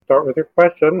start with your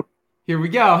question. Here we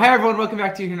go. Hey, everyone. Welcome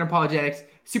back to Hidden Apologetics.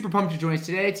 Super pumped to join us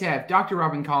today to have Dr.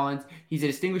 Robin Collins. He's a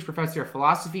distinguished professor of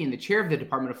philosophy and the chair of the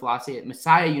Department of Philosophy at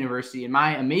Messiah University in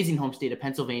my amazing home state of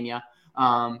Pennsylvania.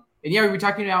 We were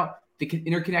talking about the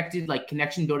interconnected,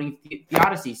 connection building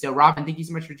theodicy. So, Robin, thank you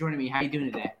so much for joining me. How are you doing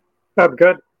today? I'm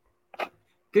good.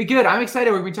 Good. I'm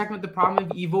excited. We're going to be talking about the problem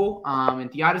of evil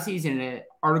and theodicies in an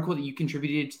article that you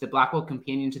contributed to the Blackwell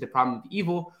Companion to the Problem of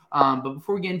Evil. But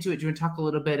before we get into it, do you want to talk a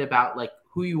little bit about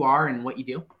who you are and what you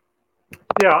do?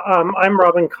 Yeah, I'm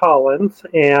Robin Collins,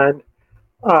 and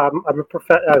I'm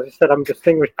as I said, I'm a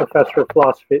distinguished professor of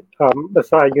philosophy at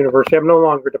Messiah University. I'm no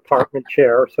longer department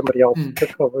chair. Somebody else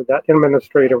took over that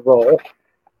administrative role.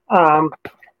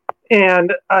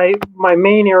 And my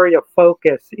main area of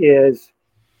focus is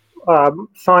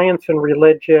science and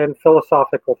religion,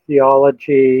 philosophical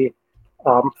theology,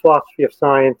 philosophy of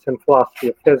science, and philosophy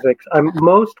of physics. I'm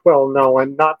most well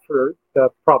known not for the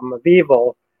problem of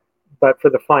evil, but for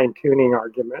the fine-tuning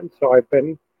argument. So I've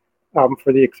been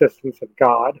for the existence of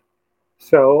God.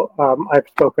 So I've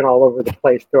spoken all over the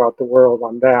place throughout the world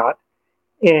on that.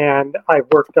 And I've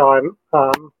worked on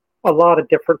a lot of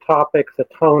different topics: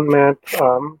 atonement,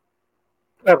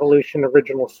 evolution,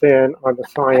 original sin, on the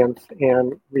science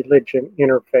and religion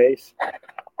interface.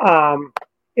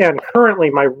 And currently,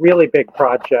 my really big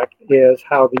project is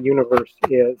how the universe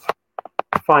is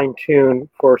fine-tuned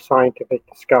for scientific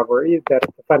discovery, that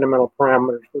if the fundamental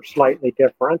parameters were slightly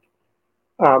different,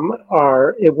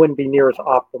 it wouldn't be near as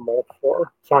optimal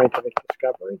for scientific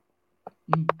discovery.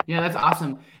 Yeah, that's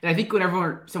awesome. And I think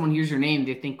whenever someone hears your name,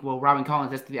 they think, well, Robin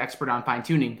Collins, that's the expert on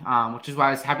fine-tuning, which is why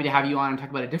I was happy to have you on and talk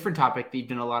about a different topic that you've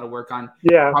done a lot of work on.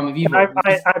 Yeah, I'm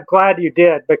glad you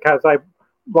did, because I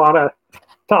want to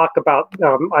talk about,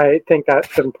 I think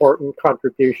that's an important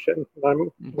contribution I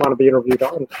want to be interviewed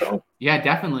on. So. Yeah,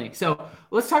 definitely. So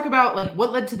let's talk about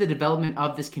what led to the development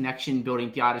of this connection building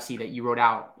theodicy that you wrote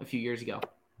out a few years ago.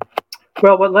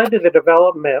 Well, what led to the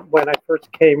development when I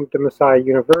first came to Messiah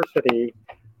University,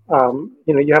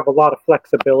 you have a lot of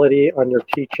flexibility on your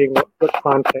teaching, what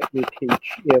content you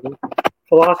teach in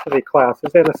philosophy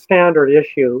classes, and a standard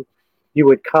issue you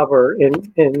would cover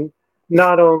in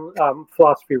not only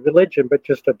philosophy of religion, but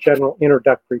just a general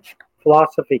introductory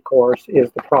philosophy course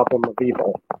is the problem of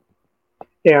evil.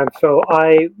 And so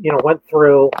I, went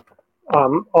through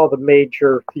all the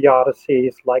major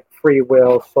theodicies like free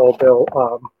will, soul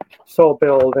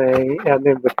building, and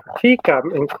then would critique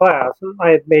them in class. And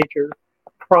I had major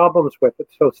problems with it.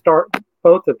 So start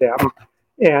both of them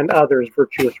and others,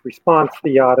 virtuous response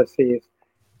theodicies.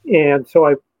 And so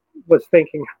I was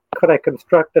thinking, could I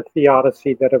construct a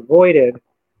theodicy that avoided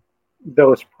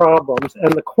those problems?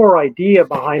 And the core idea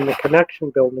behind the connection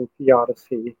building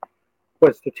theodicy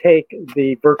was to take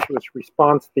the virtuous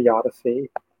response theodicy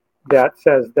that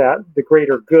says that the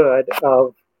greater good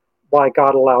of why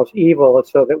God allows evil is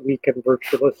so that we can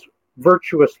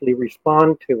virtuously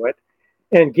respond to it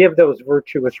and give those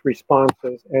virtuous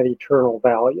responses an eternal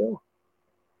value.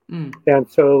 And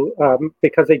so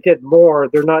because they did more,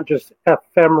 they're not just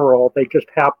ephemeral, they just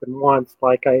happen once,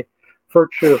 like I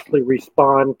virtuously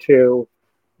respond to,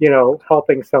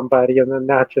 helping somebody, and then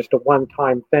that's just a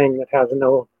one-time thing that has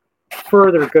no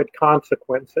further good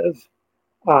consequences.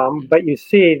 But you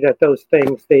see that those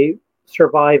things, they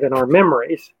survive in our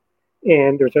memories,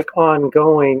 and there's an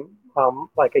ongoing,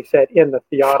 like I said, in the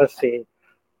theodicy,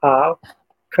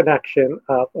 connection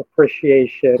of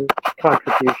appreciation,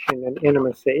 contribution, and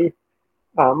intimacy.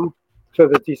 So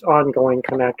there's these ongoing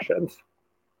connections.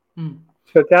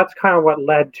 So that's kind of what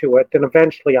led to it. And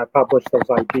eventually I published those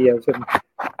ideas. And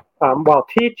while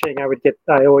teaching,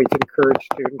 I always encourage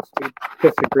students to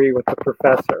disagree with the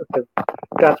professor, because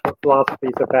that's what philosophy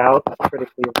is about, is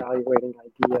critically evaluating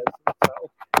ideas. And so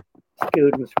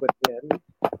students would then,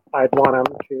 I'd want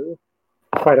them to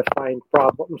try to find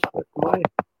problems with my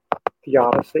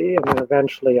theodicy, and then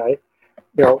eventually I,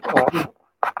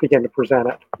 begin to present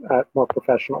it at more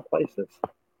professional places.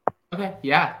 Okay,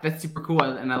 yeah, that's super cool,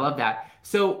 and I love that.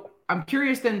 So I'm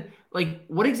curious then,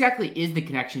 what exactly is the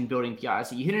connection building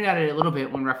theodicy? You hinted at it a little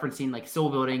bit when referencing soul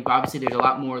building, but obviously there's a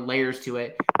lot more layers to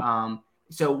it.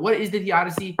 So what is the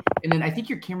theodicy? And then I think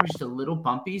your camera's just a little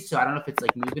bumpy, so I don't know if it's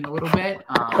moving a little bit.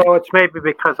 So it's maybe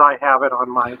because I have it on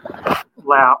my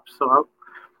lap, so I'll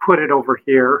put it over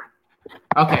here.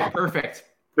 Okay, perfect.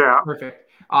 Yeah. Perfect.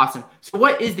 Awesome. So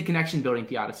what is the connection building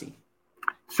theodicy?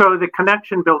 So the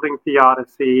connection building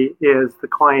theodicy is the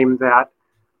claim that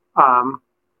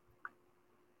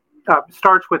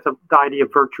starts with the idea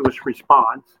of virtuous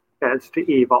response as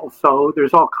to evil. So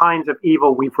there's all kinds of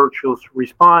evil we virtuously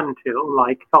respond to,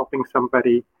 like helping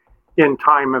somebody in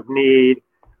time of need,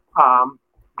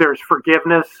 There's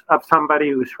forgiveness of somebody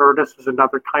who's hurt us is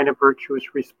another kind of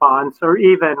virtuous response, or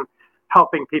even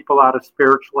helping people out of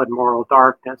spiritual and moral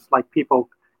darkness, like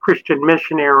Christian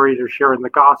missionaries are sharing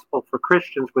the gospel for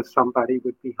Christians with somebody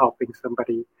would be helping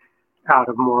somebody out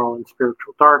of moral and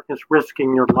spiritual darkness,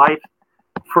 risking your life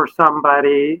for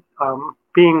somebody,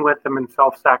 being with them in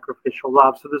self-sacrificial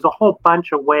love. So there's a whole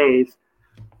bunch of ways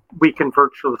we can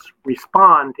virtually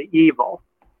respond to evil.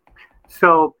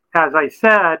 So as I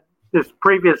said just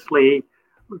previously,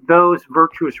 those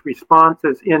virtuous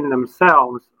responses in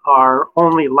themselves are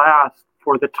only last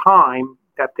for the time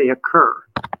that they occur.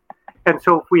 And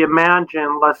so if we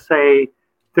imagine, let's say,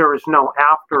 there is no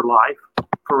afterlife,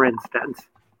 for instance,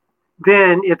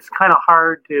 then it's kind of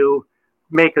hard to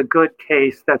make a good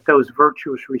case that those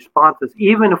virtuous responses,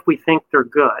 even if we think they're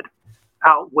good,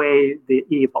 outweigh the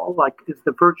evil. Like, is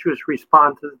the virtuous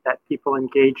responses that people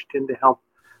engaged in to help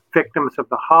victims of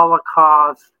the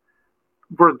Holocaust,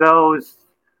 were those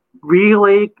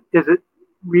really, is it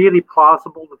really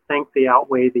plausible to think they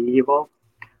outweigh the evil?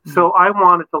 So I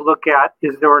wanted to look at,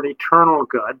 is there an eternal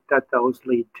good that those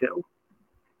lead to?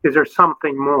 Is there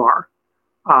something more?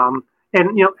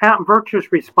 And,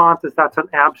 virtuous responses, that's an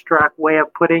abstract way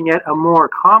of putting it. A more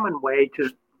common way,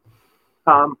 just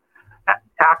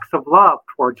acts of love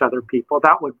towards other people.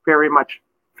 That would very much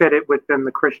fit it within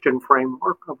the Christian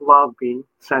framework of love being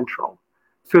central.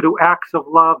 So do acts of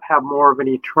love have more of an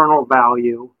eternal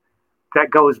value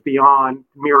that goes beyond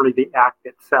merely the act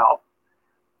itself?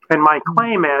 And my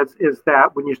claim is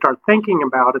that when you start thinking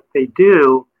about it, they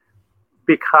do,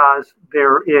 because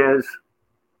there is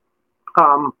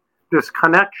this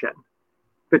connection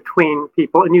between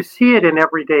people, and you see it in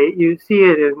everyday. You see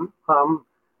it in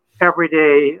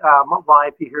everyday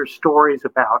life. You hear stories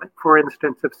about it. For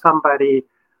instance, if somebody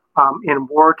in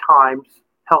war times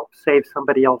helps save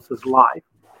somebody else's life,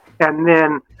 and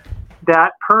then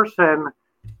that person,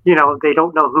 they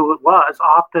don't know who it was.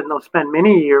 Often they'll spend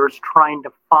many years trying to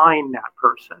find that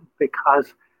person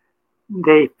because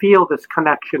they feel this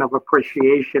connection of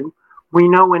appreciation. We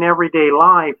know in everyday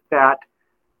life that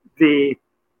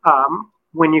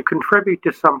when you contribute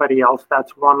to somebody else,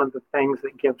 that's one of the things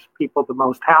that gives people the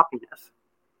most happiness.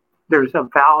 There's a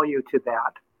value to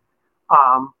that,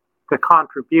 the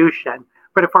contribution.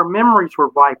 But if our memories were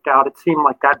wiped out, it seemed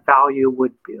like that value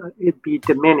would be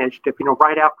diminished. If,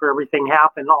 right after everything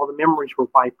happened, all the memories were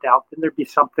wiped out, then there'd be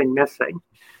something missing.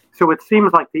 So it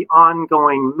seems like the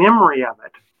ongoing memory of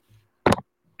it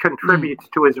contributes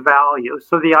to its value.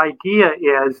 So the idea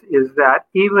is that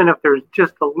even if there's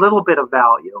just a little bit of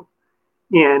value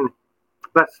in,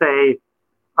 let's say,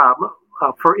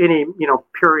 for any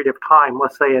period of time,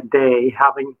 let's say a day,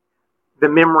 having the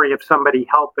memory of somebody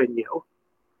helping you,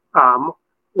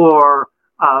 or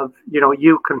of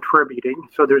you contributing.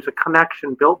 So there's a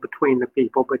connection built between the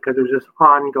people because there's this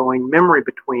ongoing memory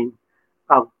between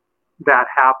that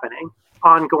happening,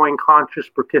 ongoing conscious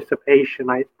participation.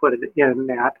 I put it in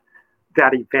that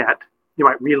event. You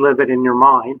might relive it in your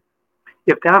mind.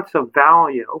 If that's of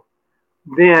value,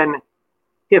 then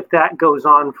if that goes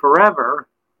on forever,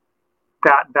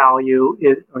 that value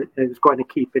is going to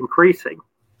keep increasing.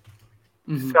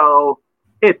 Mm-hmm. So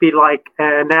it'd be like,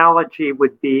 an analogy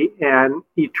would be an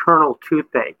eternal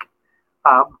toothache.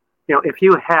 If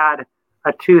you had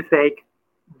a toothache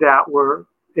that would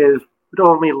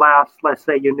only last, let's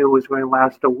say you knew it was going to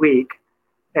last a week,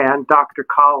 and Dr.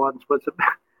 Collins was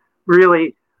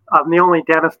really the only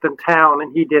dentist in town,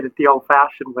 and he did it the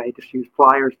old-fashioned way, just use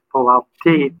pliers to pull out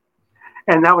the teeth,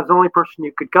 and that was the only person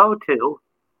you could go to,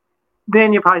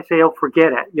 then you probably say, oh,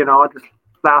 forget it, it just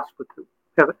lasts with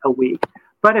a week.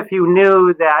 But if you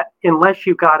knew that unless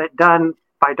you got it done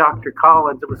by Dr.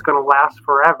 Collins, it was going to last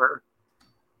forever,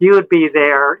 you would be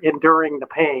there enduring the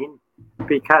pain,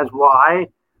 because why?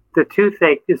 The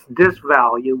toothache, this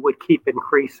value would keep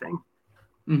increasing.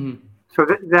 Mm-hmm. So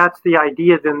that's the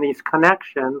idea. Then these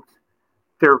connections,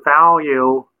 their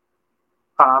value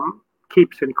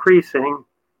keeps increasing.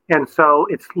 And so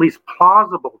it's at least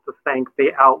plausible to think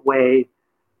they outweigh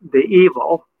the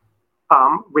evil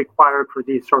required for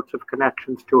these sorts of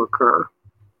connections to occur.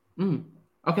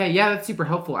 Okay, yeah, that's super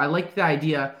helpful. I like the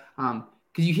idea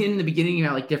because you hit in the beginning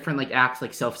about like different like acts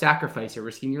like self-sacrifice or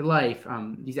risking your life,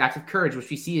 these acts of courage, which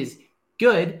we see as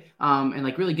good and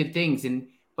like really good things,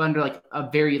 but under like a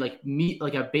very like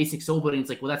a basic soul building, it's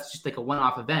like, well, that's just like a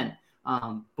one-off event.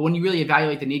 But when you really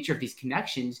evaluate the nature of these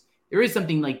connections, there is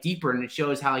something like deeper, and it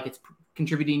shows how like it's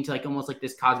contributing to like almost like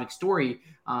this cosmic story.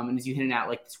 And as you hinted at,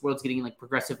 like this world's getting like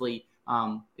progressively.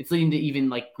 It's leading to even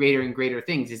like greater and greater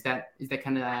things. Is that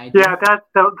kind of the idea? Yeah,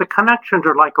 the connections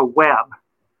are like a web.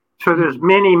 So there's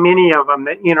many of them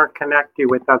that interconnect you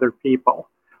with other people.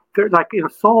 like in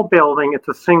soul building, it's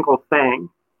a single thing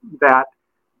that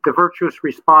the virtuous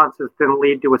responses then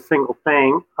lead to a single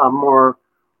thing, a more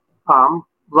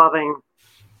loving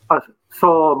a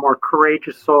soul, a more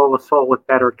courageous soul, a soul with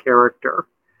better character.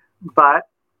 But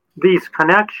these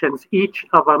connections, each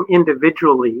of them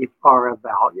individually are of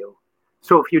value.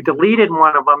 So if you deleted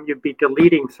one of them, you'd be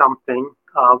deleting something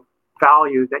of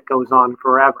value that goes on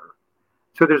forever.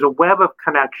 So there's a web of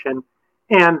connection.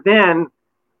 And then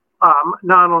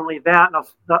not only that,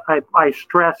 I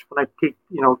stress when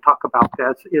I talk about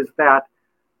this, is that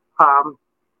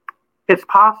it's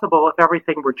possible if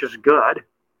everything were just good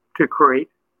to create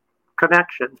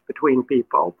connections between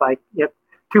people. Like if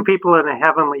two people in a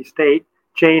heavenly state,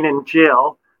 Jane and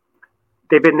Jill,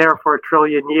 they've been there for 1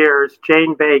 trillion years.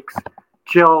 Jane bakes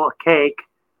Jill a cake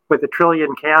with 1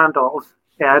 trillion candles,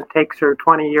 and it takes her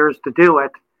 20 years to do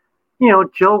it.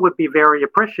 Jill would be very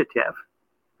appreciative.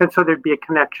 And so there'd be a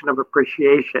connection of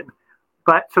appreciation.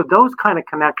 But so those kind of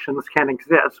connections can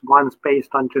exist. One's based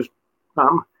on just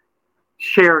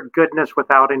shared goodness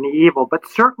without any evil. But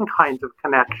certain kinds of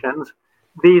connections,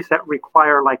 these that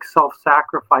require like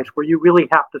self-sacrifice, where you really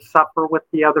have to suffer with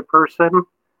the other person,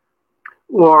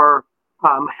 or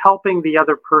helping the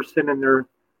other person in their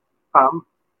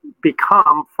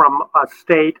become from a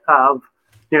state of,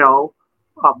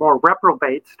 a more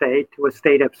reprobate state to a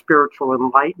state of spiritual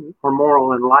enlightenment or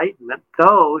moral enlightenment.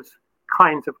 Those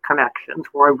kinds of connections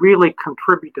where I really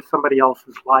contribute to somebody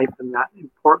else's life in that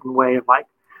important way, like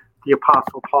the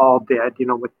Apostle Paul did,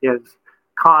 with his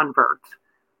converts.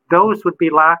 Those would be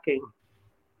lacking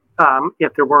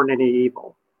if there weren't any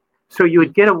evil. So you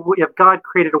would get if God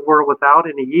created a world without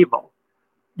any evil,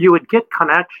 you would get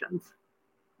connections,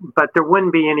 but there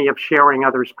wouldn't be any of sharing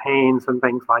others' pains and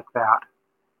things like that.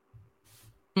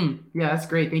 Yeah, that's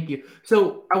great. Thank you.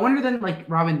 So I wonder then, like,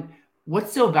 Robin,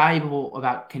 what's so valuable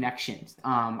about connections?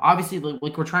 Obviously,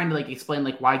 like we're trying to explain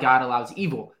why God allows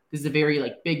evil. This is a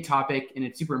very big topic, and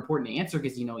it's super important to answer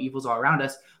because evil's all around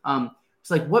us.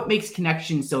 So what makes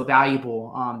connections so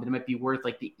valuable that it might be worth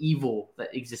the evil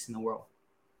that exists in the world?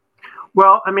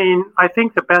 Well, I mean, I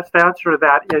think the best answer to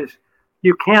that is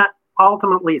you can't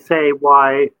ultimately say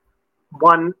why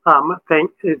one thing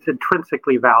is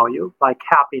intrinsically valued, like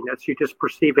happiness. You just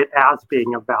perceive it as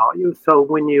being of value. So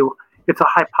it's a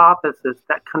hypothesis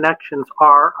that connections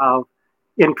are of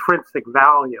intrinsic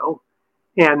value.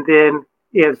 And then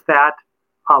is that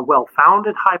a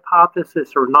well-founded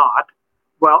hypothesis or not?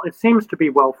 Well, it seems to be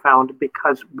well-founded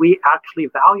because we actually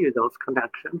value those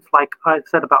connections. Like I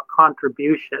said about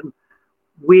contribution,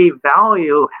 we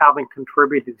value having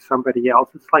contributed to somebody else.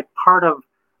 It's like part of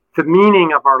the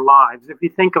meaning of our lives. If you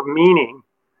think of meaning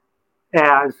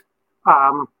as,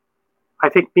 I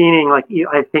think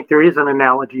there is an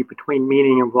analogy between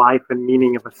meaning of life and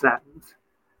meaning of a sentence.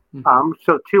 Mm-hmm.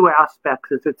 So two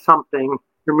aspects is it's something,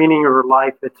 your meaning of your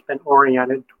life that's been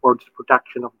oriented towards the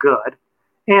production of good,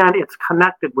 and it's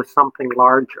connected with something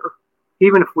larger.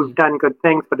 Even if we've done good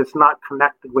things, but it's not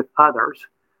connected with others,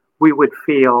 we would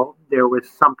feel there was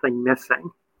something missing.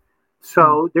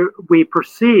 So we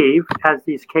perceive as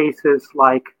these cases,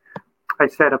 like I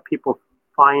said, of people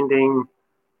finding,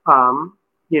 the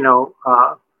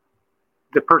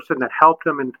person that helped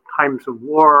them in times of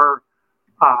war.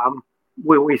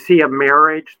 When we see a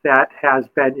marriage that has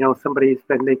been, somebody's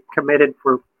been committed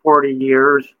for 40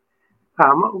 years,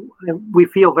 we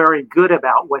feel very good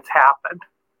about what's happened.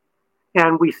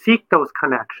 And we seek those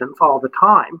connections all the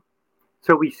time.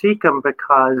 So we seek them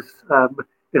because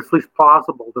it's at least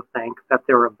plausible to think that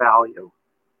they're of value.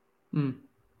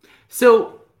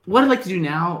 So what I'd like to do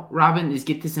now, Robin, is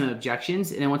get to some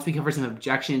objections. And then once we cover some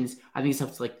objections, I think this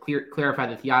helps clarify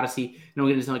the theodicy, and we'll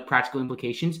get into some practical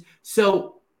implications.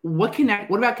 So what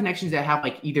about connections that have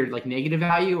either negative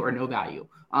value or no value?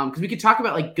 Because we could talk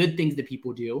about good things that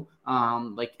people do,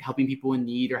 like helping people in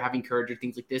need or having courage or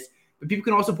things like this. But people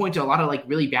can also point to a lot of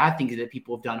really bad things that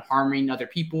people have done, harming other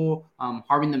people,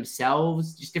 harming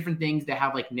themselves, just different things that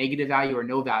have negative value or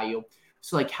no value.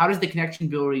 So how does the connection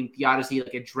building theodicy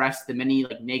address the many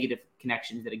negative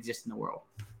connections that exist in the world?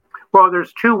 Well,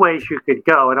 there's two ways you could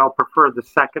go, and I'll prefer the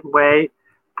second way.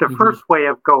 The first way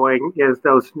of going is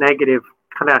those negative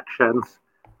connections.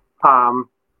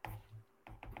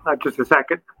 Just a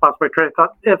second, lost my train of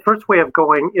thought. The first way of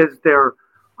going is there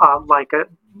a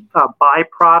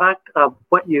byproduct of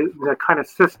the kind of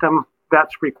system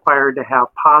that's required to have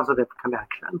positive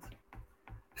connections.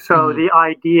 So the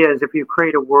idea is if you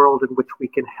create a world in which we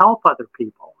can help other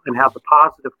people and have the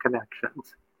positive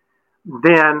connections,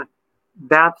 then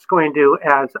that's going to,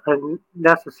 as a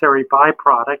necessary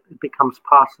byproduct, it becomes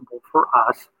possible for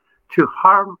us to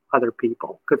harm other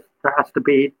people because there has to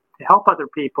be to help other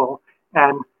people,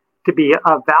 and to be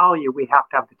of value, we have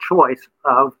to have the choice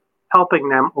of helping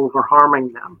them over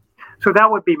harming them. So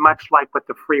that would be much like what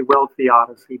the free will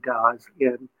theodicy does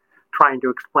in trying to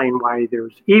explain why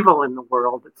there's evil in the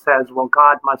world. It says, well,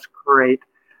 God must create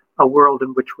a world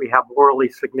in which we have morally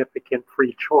significant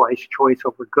free choice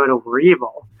over good over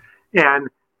evil. And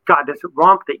God doesn't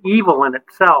want the evil in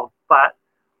itself, but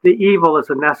the evil is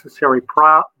a necessary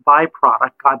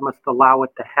byproduct. God must allow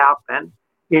it to happen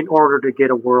in order to get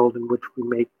a world in which we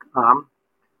make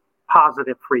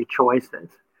positive free choices.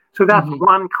 So that's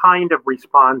one kind of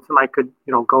response, and I could,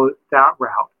 go that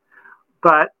route.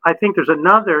 But I think there's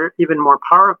another, even more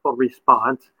powerful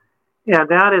response, and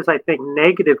that is, I think,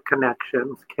 negative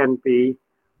connections can be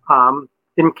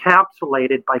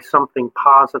encapsulated by something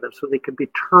positive, so they could be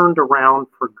turned around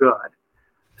for good.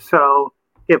 So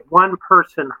if one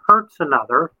person hurts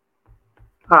another,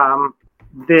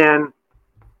 then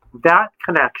that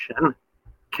connection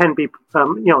can be,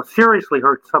 seriously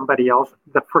hurt somebody else.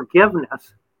 The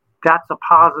forgiveness, that's a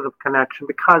positive connection,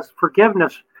 because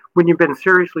forgiveness, when you've been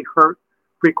seriously hurt,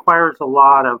 requires a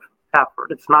lot of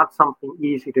effort. It's not something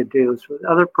easy to do. So the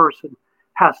other person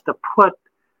has to put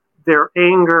their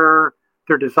anger,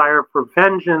 their desire for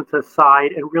vengeance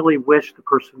aside, and really wish the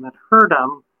person that hurt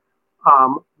them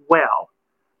well.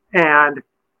 And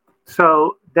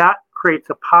so that creates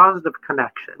a positive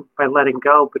connection by letting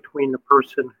go between the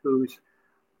person who's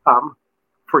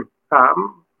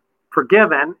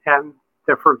forgiven and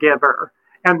the forgiver.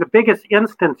 And the biggest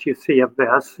instance you see of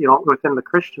this, within the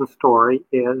Christian story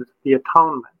is the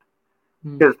atonement.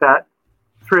 Is that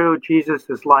through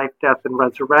Jesus' life, death, and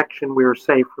resurrection, we are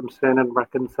saved from sin and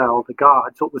reconciled to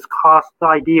God. So the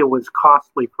idea was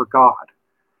costly for God.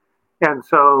 And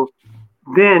so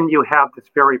then you have this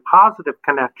very positive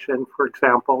connection. For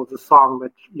example, the song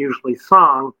that's usually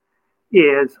sung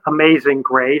is Amazing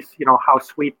Grace, how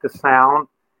sweet the sound.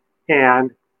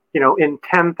 And, in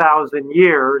 10,000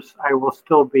 years, I will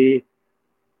still be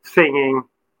singing,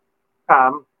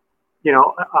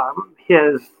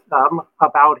 his,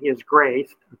 about his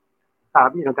grace.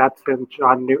 That's in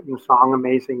John Newton's song,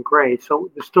 Amazing Grace.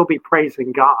 So they'll still be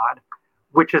praising God,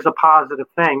 which is a positive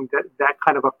thing, that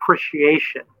kind of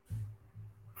appreciation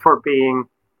for being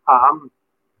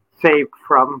saved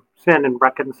from sin and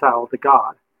reconciled to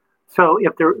God. So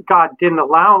if God didn't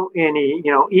allow any,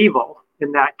 evil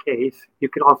in that case, you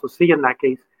can also see in that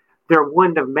case, there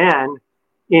wouldn't have been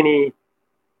any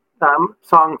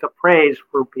songs of praise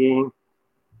for being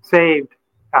saved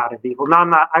out of evil.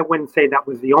 Now, I wouldn't say that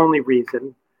was the only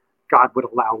reason God would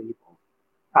allow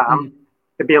evil.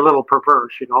 It'd be a little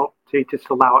perverse, to just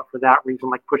allow it for that reason,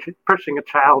 like pushing a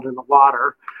child in the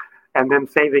water and then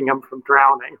saving them from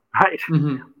drowning, right?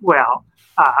 Well,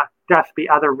 there has to be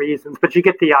other reasons, but you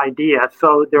get the idea.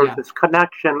 So there's this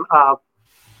connection of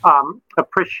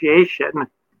appreciation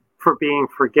for being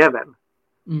forgiven.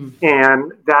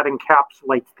 And that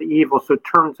encapsulates the evil, so it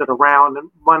turns it around. And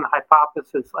one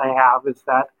hypothesis I have is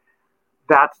that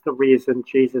that's the reason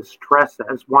Jesus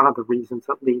stresses, one of the reasons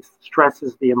at least,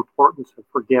 stresses the importance of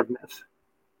forgiveness.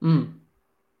 Yeah,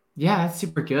 that's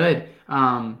super good.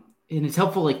 And it's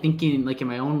helpful, thinking, in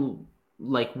my own,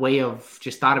 way of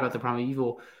just thought about the problem of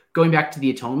evil, going back to the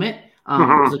atonement.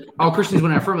 All Christians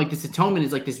want to affirm, this atonement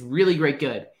is, this really great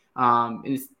good. And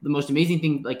it's the most amazing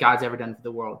thing, God's ever done for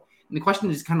the world. And the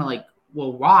question is kind of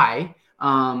well, why?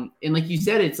 And like you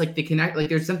said, it's the connect,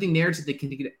 there's something there to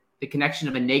the connection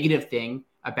of a negative thing,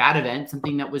 a bad event,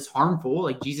 something that was harmful,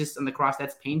 like Jesus on the cross,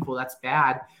 that's painful, that's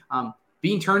bad,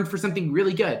 being turned for something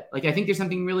really good. I think there's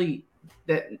something really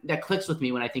that clicks with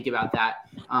me when I think about that.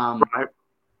 Right.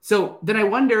 So then I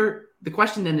wonder, the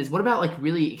question then is, what about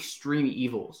really extreme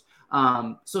evils?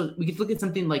 So we could look at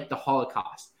something like the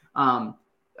Holocaust,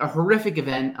 a horrific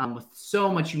event with so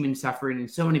much human suffering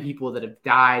and so many people that have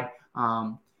died.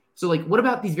 So what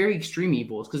about these very extreme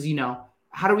evils? Because,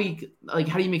 how do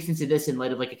you make sense of this in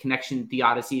light of a connection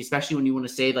theodicy, especially when you want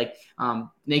to say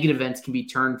negative events can be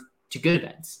turned to good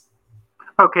events?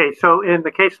 Okay, so in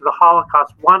the case of the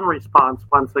Holocaust, one response,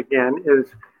 once again, is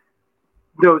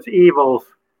those evils,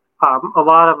 a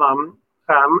lot of them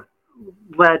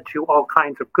led to all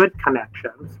kinds of good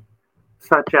connections,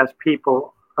 such as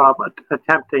people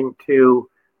attempting to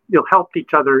help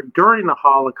each other during the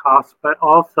Holocaust, but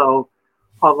also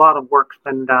a lot of work's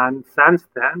been done since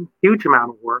then, huge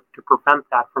amount of work to prevent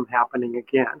that from happening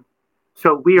again.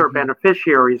 So we are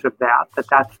beneficiaries of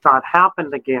that's not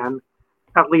happened again,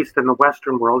 at least in the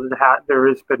Western world. There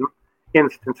has been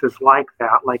instances like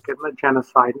that, like in the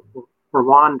genocide in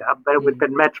Rwanda, but it would have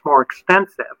been much more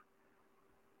extensive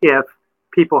if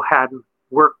people hadn't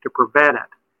worked to prevent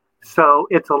it. So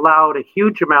it's allowed a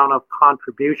huge amount of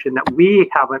contribution that we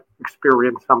haven't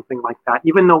experienced something like that,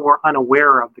 even though we're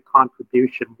unaware of the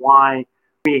contribution, why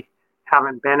we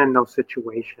haven't been in those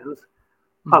situations.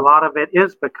 A lot of it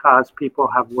is because people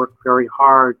have worked very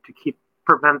hard to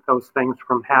prevent those things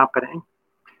from happening.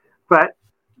 But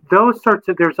those sorts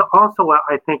of, there's also,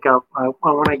 I think,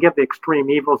 when I give the extreme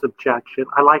evils objection,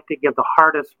 I like to give the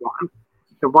hardest one,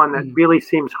 the one that really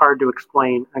seems hard to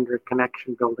explain under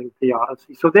connection building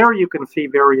theodicy. So there you can see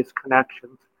various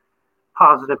connections,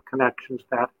 positive connections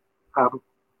that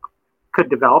could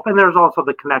develop. And there's also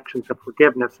the connections of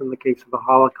forgiveness in the case of the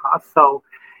Holocaust. So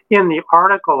in the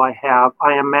article I have,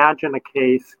 I imagine a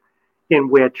case in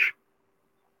which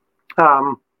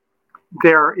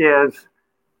there is,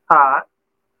 I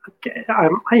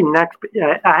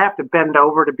have to bend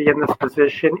over to be in this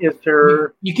position. Is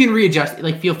there? You can readjust.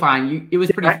 Like, feel fine. It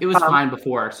was fine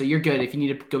before, so you're good. If you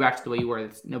need to go back to the way you were,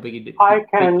 it's no big. I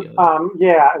can.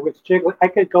 Yeah, it was jiggling. I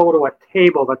could go to a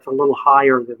table that's a little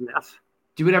higher than this.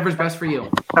 Do whatever's best for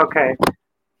you. Okay.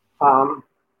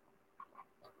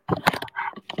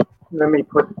 Let me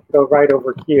go right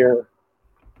over here.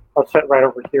 I'll sit right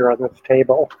over here on this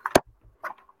table.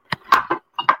 Gotta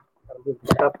move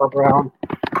the stuff around.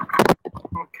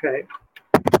 Okay.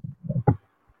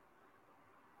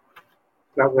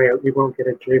 That way we won't get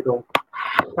a jiggle.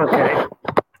 Okay.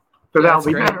 So that'll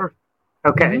be better.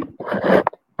 Okay.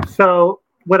 Mm-hmm. So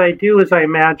what I do is I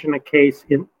imagine a case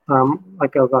in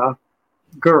like of a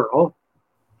girl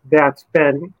that's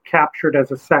been captured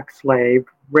as a sex slave,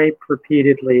 raped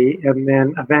repeatedly, and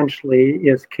then eventually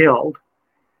is killed.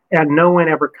 And no one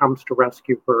ever comes to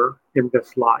rescue her in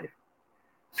this life.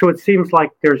 So it seems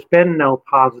like there's been no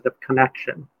positive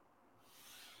connection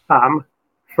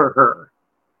for her.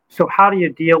 So how do you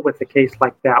deal with a case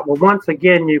like that? Well, once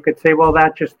again, you could say, well,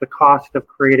 that's just the cost of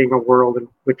creating a world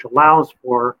which allows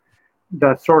for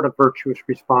the sort of virtuous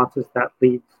responses that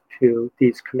leads to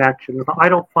these connections. I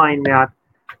don't find that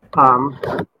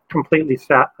completely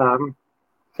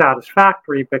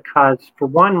satisfactory because, for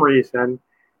one reason,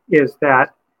 is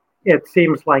that it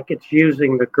seems like it's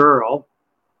using the girl,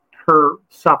 her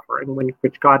suffering,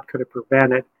 which God could have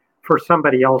prevented, for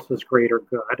somebody else's greater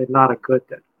good, and not a good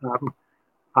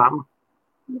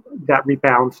that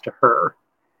rebounds to her.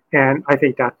 And I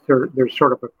think that there's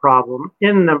sort of a problem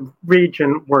in the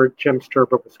region where Jim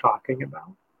Sturba was talking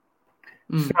about.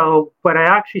 So what I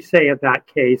actually say in that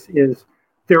case is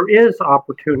there is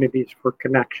opportunities for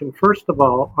connection. First of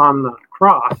all, on the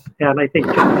cross, and I think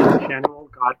just in general,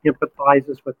 God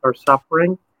empathizes with our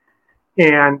suffering.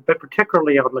 But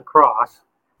particularly on the cross,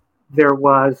 there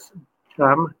was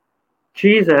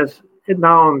Jesus,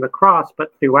 not on the cross,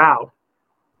 but throughout.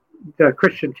 The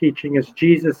Christian teaching is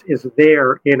Jesus is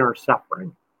there in our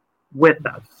suffering with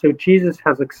us. So Jesus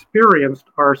has experienced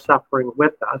our suffering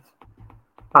with us,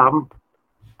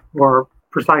 or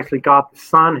precisely God the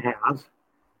Son has.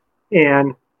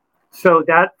 And so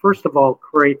that, first of all,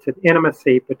 creates an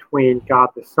intimacy between God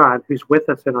the Son, who's with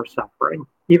us in our suffering,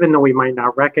 even though we might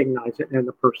not recognize it in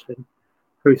the person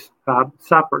who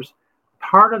suffers.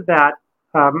 Part of that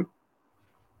God's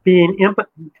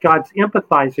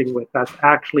empathizing with us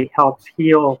actually helps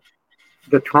heal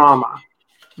the trauma.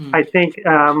 I think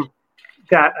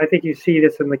you see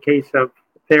this in the case of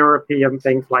therapy and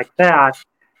things like that,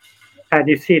 and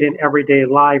you see it in everyday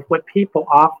life. What people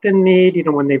often need,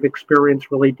 when they've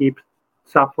experienced really deep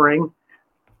suffering,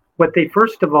 what they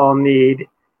first of all need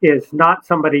is not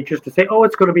somebody just to say, oh,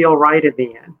 it's going to be all right in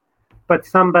the end, but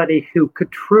somebody who could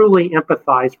truly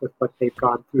empathize with what they've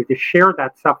gone through, to share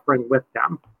that suffering with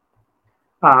them,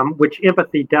 which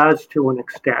empathy does to an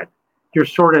extent. You're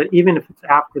sort of, even if it's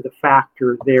after the fact,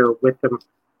 you're there with them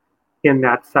in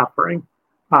that suffering.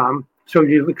 So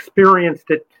you've experienced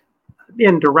it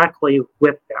indirectly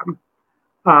with them.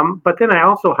 But then I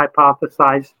also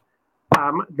hypothesize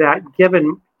that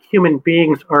given human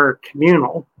beings are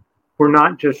communal, we're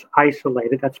not just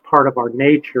isolated. That's part of our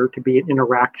nature, to be in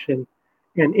interaction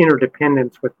and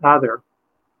interdependence with others.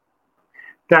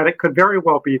 That it could very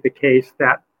well be the case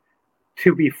that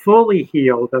to be fully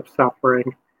healed of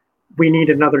suffering, we need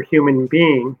another human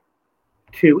being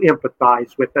to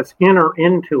empathize with us, enter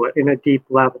into it in a deep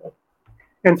level.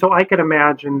 And so I could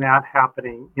imagine that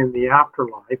happening in the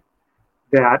afterlife,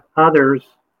 that others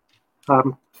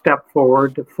step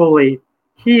forward to fully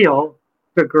heal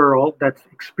the girl that's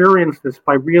experienced this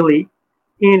by really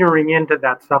entering into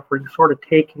that suffering, sort of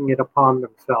taking it upon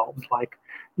themselves. Like,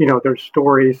 there's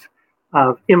stories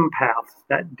of empaths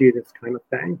that do this kind of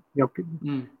thing.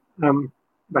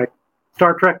 Like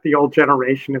Star Trek: The Old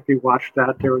Generation, if you watched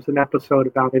that, there was an episode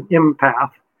about an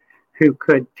empath who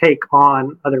could take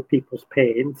on other people's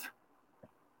pains.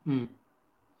 Mm.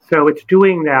 So it's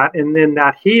doing that, and then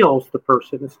that heals the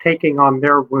person. It's taking on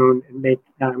their wound and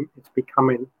it's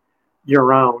becoming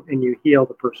your own, and you heal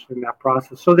the person in that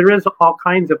process. So there is all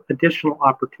kinds of additional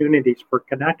opportunities for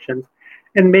connections,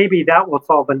 and maybe that will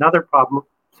solve another problem.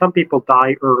 Some people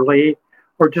die early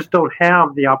or just don't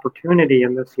have the opportunity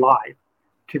in this life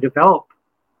to develop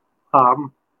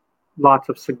lots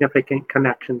of significant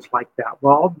connections like that.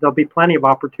 Well, there'll be plenty of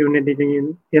opportunity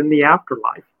in the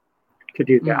afterlife to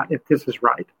do that if this is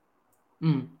right.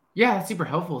 Yeah, that's super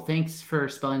helpful. Thanks for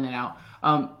spelling that out.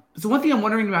 So one thing I'm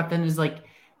wondering about then is like,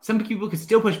 some people could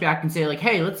still push back and say like,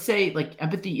 hey, let's say like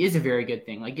empathy is a very good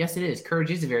thing. Like, yes, it is.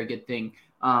 Courage is a very good thing.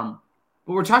 But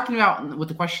we're talking about with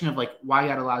the question of like why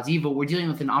God allows evil. We're dealing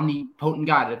with an omnipotent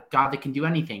God, a God that can do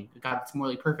anything, a God that's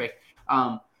morally perfect.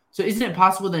 So isn't it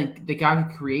possible that God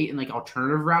could create in like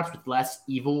alternative routes with less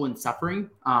evil and suffering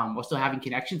while still having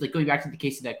connections? Like going back to the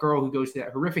case of that girl who goes through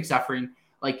that horrific suffering,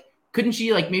 like couldn't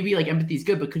she like maybe like empathy is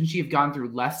good, but couldn't she have gone through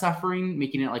less suffering,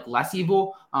 making it like less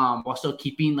evil while still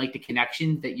keeping like the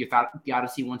connection that you thought the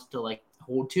Odyssey wants to like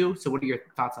hold to? So what are your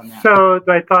thoughts on that? So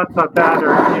my thoughts on that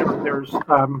are, there's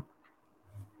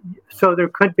so there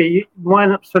could be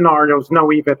one scenario is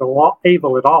no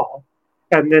evil at all,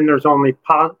 and then there's only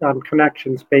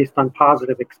connections based on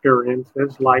positive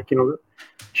experiences, like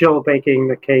Jill baking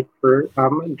the cake for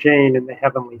Jane in the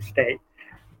heavenly state.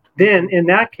 Then in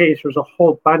that case, there's a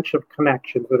whole bunch of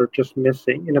connections that are just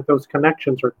missing. And if those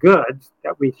connections are goods,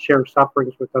 that we share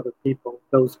sufferings with other people,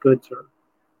 those goods are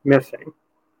missing.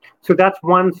 So that's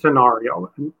one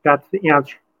scenario, and that's the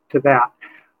answer to that.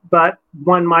 But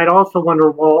one might also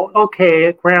wonder, well,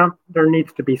 okay, there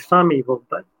needs to be some evil,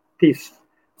 but these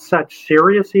such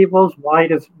serious evils, why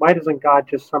doesn't God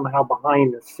just somehow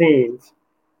behind the scenes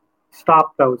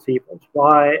stop those evils?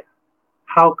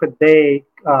 How could they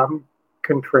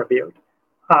contribute?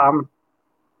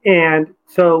 And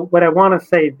so what I want to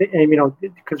say,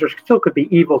 because there still could be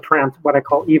what I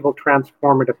call evil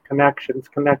transformative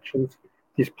connections,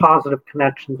 these positive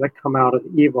connections that come out of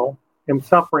evil and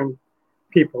suffering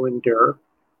people endure.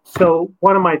 So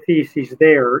one of my theses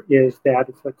there is that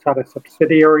it's a kind of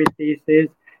subsidiary thesis,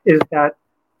 is that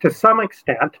to some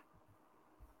extent,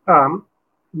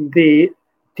 the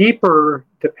deeper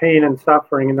the pain and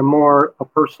suffering and the more a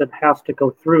person has to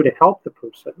go through to help the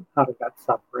person out of that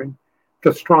suffering,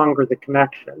 the stronger the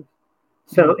connection.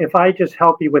 So if I just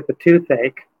help you with the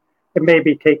toothache and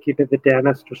maybe take you to the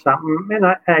dentist or something, and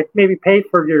I maybe pay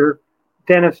for your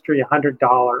dentistry $100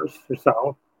 or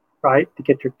so, right, to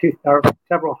get your tooth, or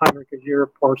several hundred because you're a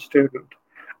poor student,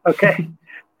 okay?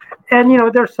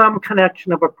 And, there's some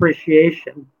connection of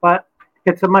appreciation, but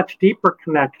it's a much deeper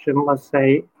connection. Let's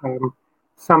say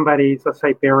somebody's,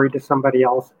 married to somebody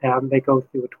else and they go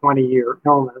through a 20-year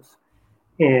illness.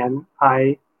 And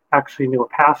I actually knew a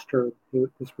pastor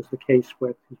who this was the case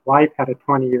with. His wife had a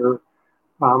 20-year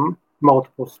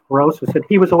multiple sclerosis, and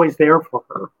he was always there for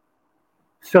her.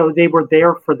 So they were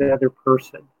there for the other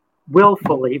person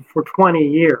willfully for 20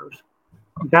 years.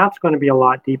 That's going to be a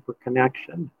lot deeper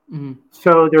connection. Mm-hmm.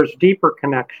 So there's deeper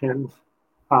connections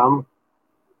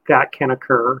that can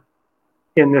occur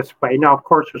in this way. Now, of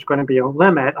course, there's going to be a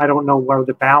limit. I don't know where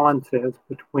the balance is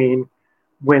between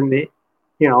when the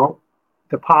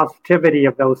positivity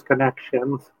of those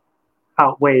connections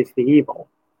outweighs the evil.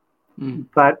 Mm.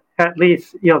 But at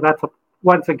least, that's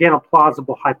once again a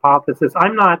plausible hypothesis.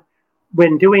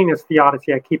 When doing this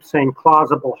theodicy, I keep saying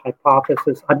plausible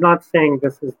hypothesis. I'm not saying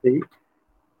this is the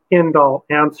end-all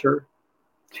answer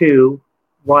to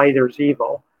why there's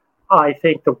evil. I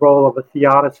think the role of a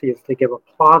theodicy is to give a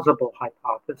plausible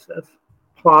hypothesis,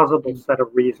 plausible set of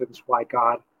reasons why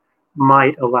God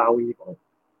might allow evil.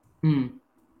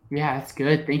 Yeah, that's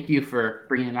good. Thank you for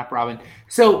bringing it up, Robin.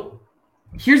 So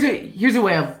here's a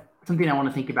way of something I want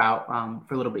to think about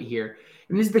for a little bit here.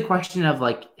 And this is the question of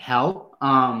like hell.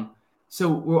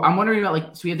 So I'm wondering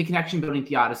about so we have the connection building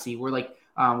theodicy where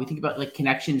we think about like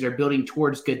connections are building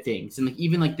towards good things. And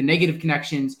even like the negative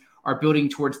connections are building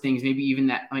towards things, maybe even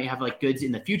that might have like goods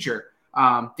in the future,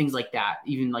 things like that.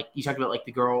 Even like you talked about like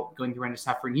the girl going through horrendous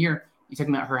suffering here. You're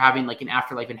talking about her having like an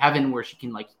afterlife in heaven where she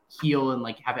can like heal and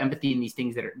like have empathy in these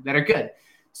things that are good.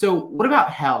 So what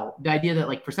about hell? The idea that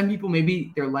like for some people,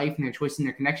 maybe their life and their choice and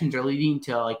their connections are leading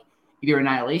to like either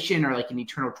annihilation or like an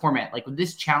eternal torment. Like would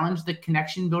this challenge the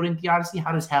connection building theodicy?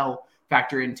 How does hell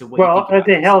factor into what you think about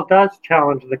the hell does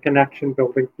challenge the connection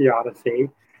building theodicy,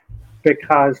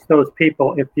 because those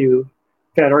people,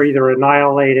 that are either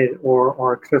annihilated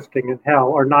or existing in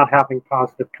hell are not having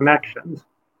positive connections,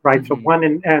 right? Mm-hmm.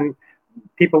 So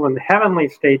people in the heavenly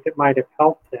state that might have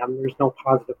helped them. There's no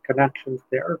positive connections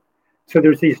there. So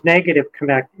there's these negative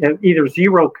either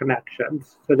zero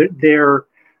connections, so that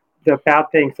the bad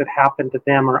things that happen to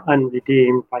them are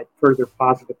unredeemed by further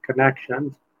positive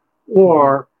connections,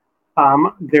 or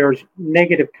there's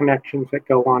negative connections that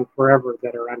go on forever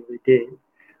that are unredeemed.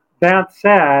 That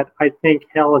said, I think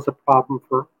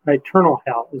eternal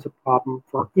hell is a problem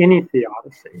for any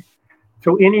theodicy.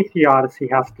 So any theodicy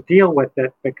has to deal with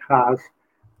it because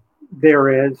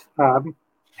there is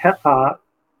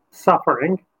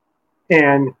suffering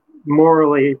and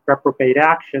morally reprobate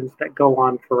actions that go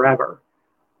on forever.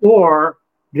 Or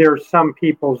there's some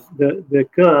people's, the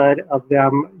good of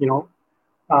them,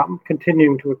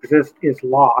 continuing to exist is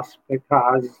lost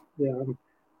because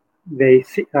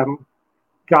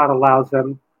God allows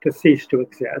them to cease to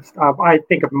exist. I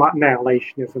think of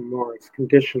annihilationism more as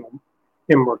conditional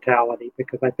immortality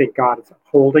because I think God is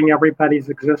upholding everybody's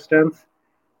existence.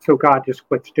 So God just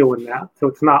quits doing that. So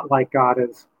it's not like God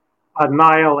is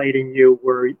annihilating you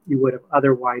where you would have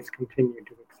otherwise continued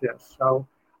to exist. So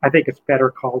I think it's better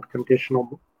called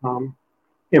conditional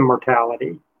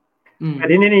immortality.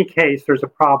 But in any case, there's a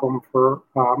problem for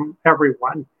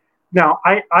everyone. Now,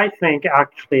 I think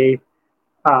actually,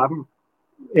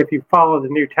 if you follow the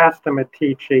New Testament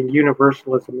teaching,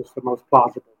 universalism is the most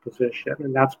plausible position,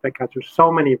 and that's because there's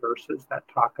so many verses that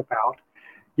talk about,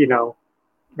 in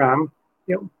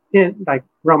like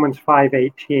Romans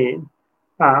 5:18,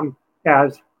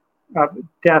 as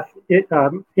death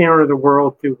entered the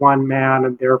world through one man,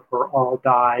 and therefore all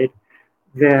died.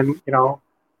 Then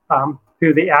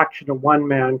through the action of one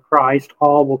man, Christ,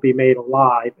 all will be made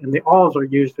alive, and the alls are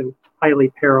used in highly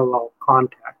parallel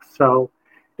contexts. So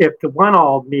if the one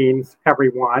all means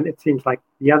everyone, it seems like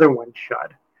the other one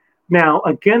should. Now,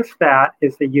 against that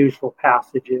is the usual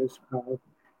passages of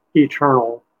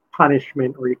eternal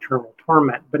punishment or eternal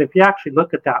torment. But if you actually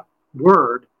look at that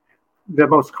word, the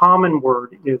most common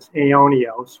word is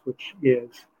aeonios, which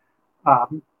is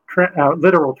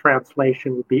literal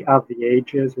translation would be of the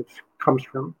ages. It comes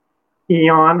from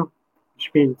eon,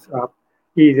 which means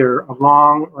either a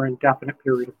long or indefinite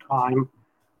period of time.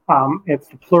 It's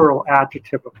the plural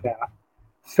adjective of that.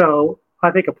 So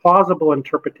I think a plausible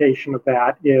interpretation of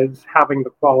that is having the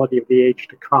quality of the age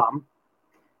to come.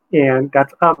 And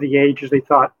that's of the ages. They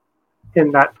thought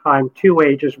in that time 2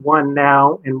 ages, one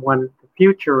now and one the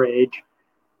future age.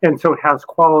 And so it has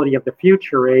quality of the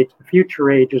future age. The future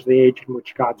age is the age in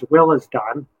which God's will is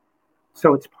done.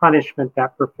 So it's punishment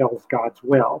that fulfills God's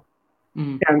will.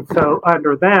 And so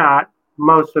under that,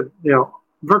 most of,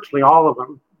 virtually all of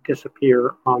them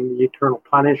disappear on the eternal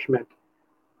punishment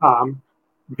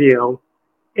view.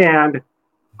 And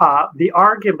the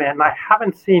argument, and I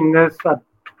haven't seen this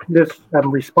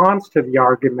response to the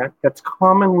argument that's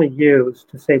commonly used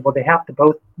to say, well, they have to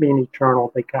both mean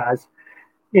eternal because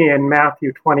in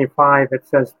Matthew 25, it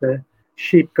says the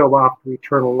sheep go off to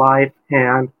eternal life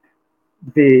and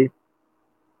the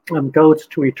goats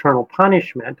to eternal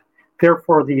punishment.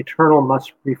 Therefore, the eternal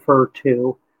must refers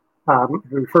to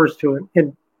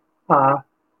an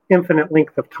infinite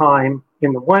length of time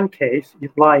in the one case,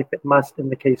 life, it must in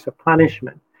the case of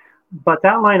punishment. But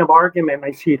that line of argument,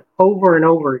 I see it over and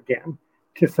over again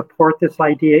to support this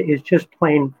idea is just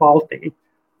plain faulty.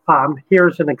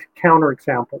 Here's a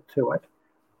counterexample to it.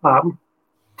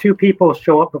 2 people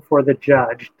show up before the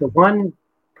judge. The one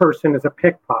person is a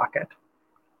pickpocket,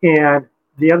 and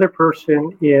the other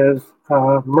person is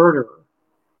a murderer.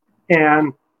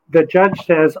 And the judge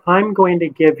says, I'm going to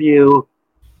give you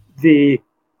the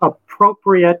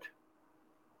appropriate,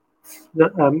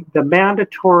 the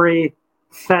mandatory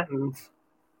sentence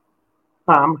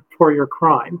for your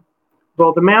crime.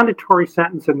 Well, the mandatory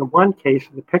sentence in the one case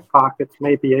of the pickpockets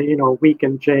may be a week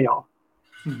in jail.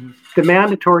 Mm-hmm. The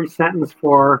mandatory sentence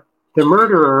for the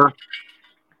murderer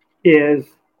is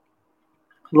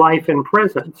life in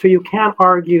prison. So you can't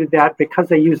argue that because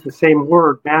they use the same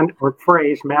word or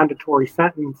phrase, mandatory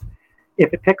sentence,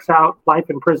 if it picks out life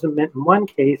imprisonment in one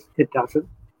case, it does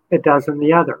in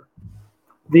the other.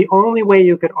 The only way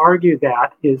you could argue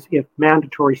that is if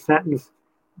mandatory sentence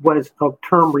was a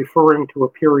term referring to a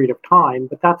period of time,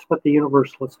 but that's what the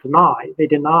universalists deny. They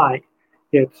deny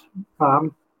it's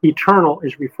eternal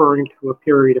is referring to a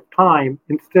period of time.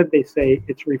 Instead, they say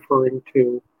it's referring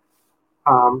to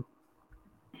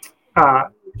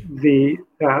the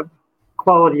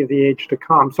quality of the age to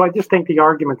come. So I just think the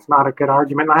argument's not a good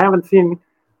argument. I haven't seen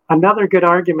another good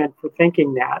argument for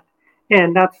thinking that.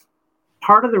 And that's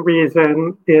part of the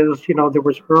reason is, there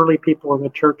was early people in the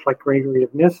church like Gregory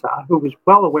of Nyssa, who was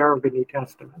well aware of the New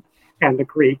Testament and the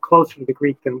Greek, closer to the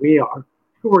Greek than we are.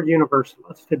 who were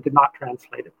universalists and did not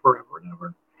translate it forever and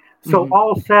ever. So Mm-hmm.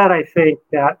 all said, I think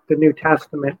that the New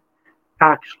Testament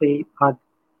actually, on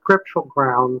scriptural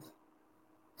grounds,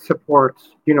 supports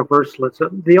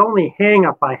universalism. The only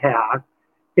hang-up I have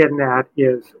in that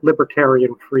is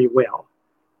libertarian free will,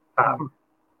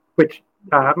 which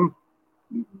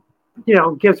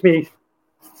gives me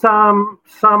some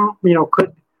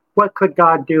what could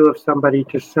God do if somebody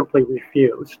just simply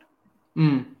refused?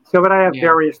 Mm. So, but I have Yeah.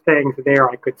 various things there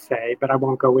I could say, but I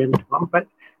won't go into them. But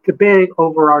the big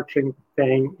overarching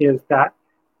thing is that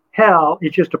hell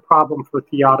is just a problem for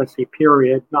theodicy,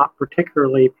 period, not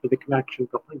particularly for the connection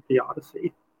building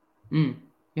theodicy, Mm.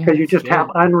 Yeah, because you that's just have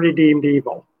good. unredeemed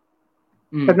evil.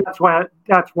 And Mm.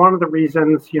 that's one of the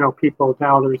reasons, people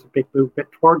now there's a big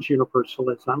movement towards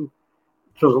universalism.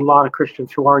 There's a lot of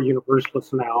Christians who are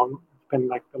universalists now. It's been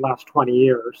like the last 20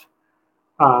 years.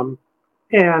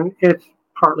 And it's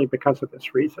partly because of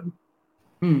this reason.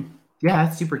 Mm. Yeah,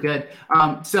 that's super good.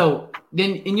 So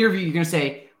then in your view, you're going to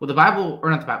say, well, the Bible, or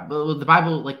not the Bible, but the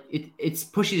Bible, like it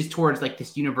pushes towards like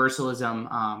this universalism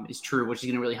is true, which is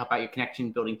going to really help out your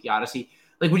connection building theodicy.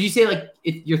 Like, would you say like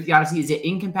your theodicy, is it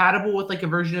incompatible with like a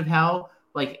version of hell,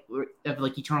 like of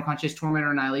like eternal conscious torment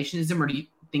or annihilationism, or do you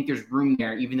think there's room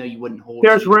there, even though you wouldn't hold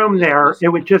There's to room there. It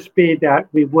would just be that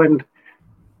we wouldn't,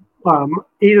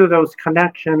 either of those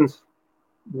connections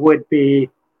would be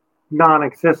non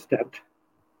existent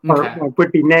or Okay.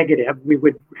 would be negative. We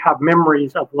would have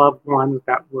memories of loved ones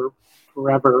that were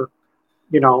forever,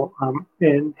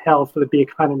 in hell. So it'd be a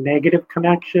kind of negative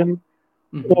connection,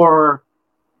 Mm-hmm. or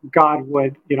God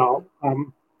would,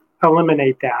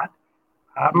 eliminate that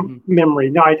Mm-hmm. memory.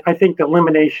 No, I think the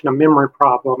elimination of memory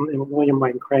problem, and William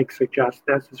Lane Craig suggests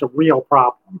this, is a real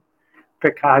problem,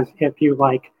 because if you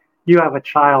have a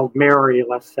child, Mary,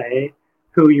 let's say,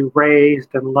 who you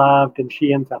raised and loved, and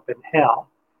she ends up in hell,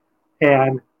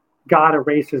 and God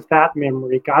erases that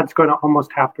memory, God's going to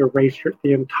almost have to erase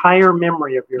the entire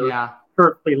memory of your Yeah.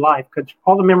 earthly life, because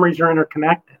all the memories are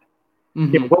interconnected.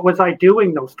 Mm-hmm. What was I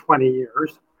doing those 20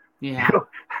 years? Yeah.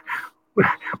 What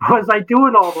was I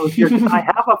doing all those years? I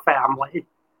have a family.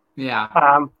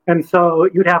 Yeah. And so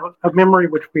you'd have a memory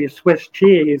which would be a Swiss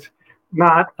cheese,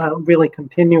 not a really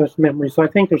continuous memory. So I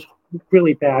think there's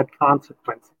really bad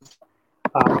consequences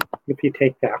if you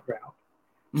take that route.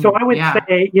 So I would Yeah.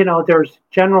 say, there's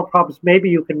general problems. Maybe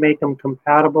you can make them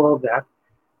compatible,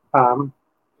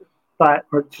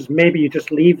 or just maybe you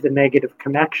just leave the negative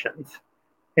connections,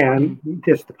 and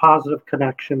just the positive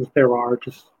connections there are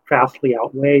just vastly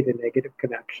outweigh the negative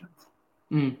connections.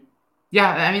 Mm. Yeah,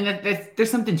 I mean, there's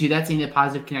something to that, saying that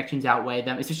positive connections outweigh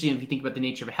them, especially if you think about the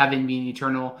nature of heaven being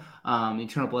eternal,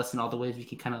 eternal bliss, and all the ways we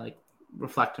can kind of like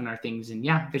reflect on our things. And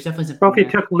yeah, there's definitely Well, something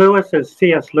if you there. took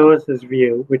C.S. Lewis's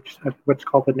view, which is what's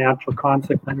called the natural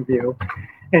consequent view,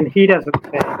 and he doesn't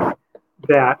think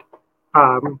that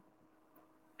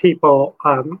people,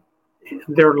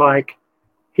 they're like,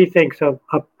 he thinks of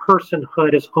a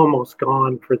personhood is almost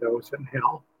gone for those in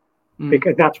hell,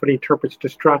 because that's what he interprets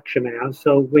destruction as.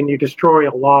 So when you destroy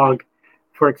a log,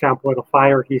 for example, in a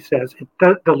fire, he says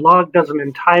the log doesn't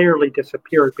entirely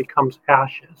disappear; it becomes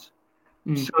ashes.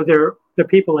 So the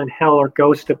people in hell are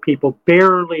ghosts of people.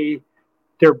 They're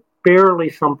barely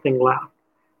something left.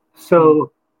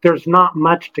 So there's not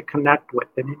much to connect with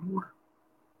anymore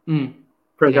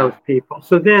for those Yeah. people.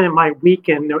 So then it might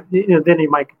weaken. Then you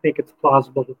might think it's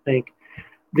plausible to think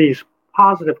these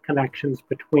positive connections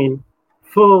between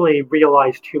fully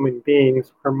realized human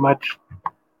beings are much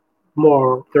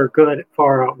more. They're good. It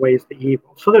far outweighs the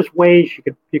evil. So there's ways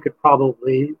you could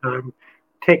probably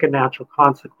take a natural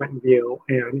consequent view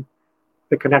and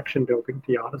the connection building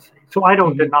theodicy. So I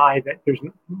don't deny that there's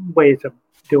ways of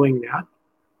doing that.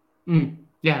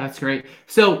 Yeah, that's great.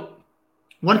 So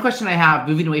one question I have,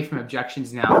 moving away from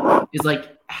objections now, is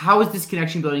like, how is this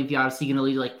connection building theodicy going to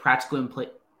lead to like practical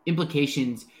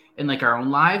implications in like our own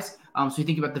lives? So we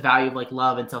think about the value of like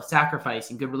love and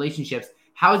self-sacrifice and good relationships.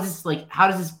 How does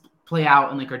this play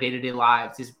out in like our day-to-day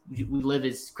lives as we live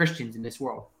as Christians in this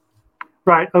world?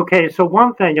 Right. Okay. So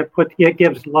one thing it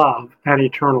gives love an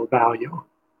eternal value.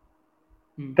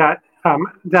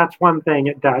 That's one thing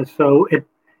it does. So it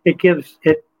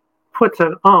puts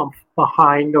an umph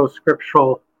behind those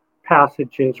scriptural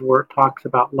passages where it talks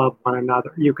about love one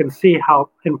another. You can see how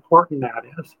important that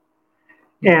is,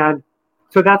 and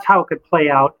so that's how it could play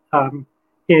out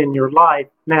in your life.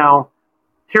 Now,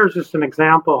 here's just an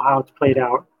example how it's played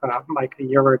out like a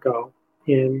year ago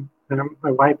in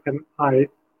my wife and I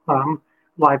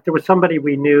life. There was somebody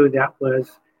we knew that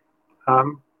was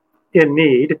in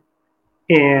need,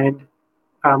 and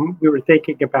we were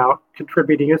thinking about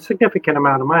contributing a significant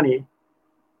amount of money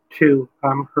to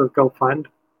her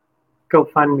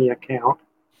GoFundMe account.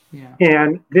 Yeah.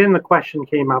 And then the question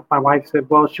came up. My wife said,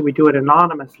 well, should we do it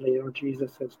anonymously?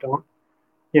 Jesus says, don't,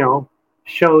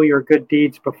 show your good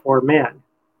deeds before men.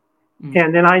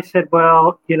 And then I said,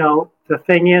 well, the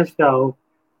thing is, though,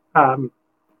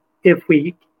 if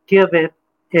we give it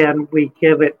and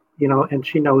and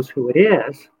she knows who it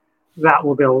is, that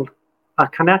will build a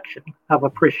connection of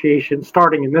appreciation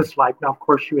starting in this life. Now, of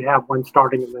course, you would have one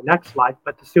starting in the next life,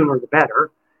 but the sooner the better.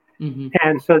 Mm-hmm.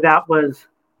 And so that was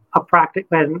a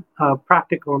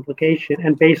practical implication.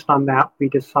 And based on that, we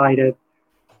decided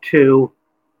to,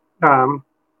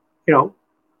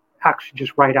 actually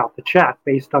just write out the check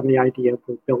based on the idea of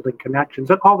building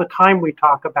connections. And all the time we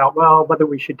talk about, well, whether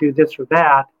we should do this or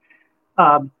that.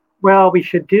 Well, we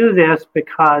should do this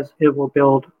because it will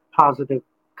build positive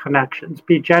connections.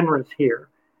 Be generous here.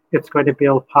 It's going to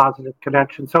build positive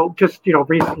connections. So just,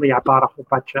 recently I bought a whole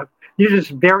bunch of, they're just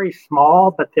very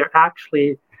small, but they're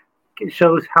actually, it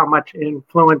shows how much it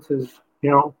influences,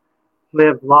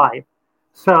 live life.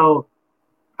 So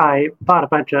I bought a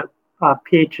bunch of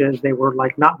peaches. They were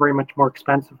like not very much more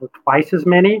expensive, or twice as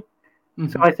many. Mm-hmm.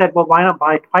 So I said, well, why not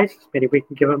buy twice as many? We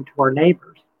can give them to our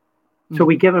neighbors. Mm-hmm. So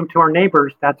we give them to our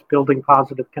neighbors. That's building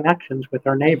positive connections with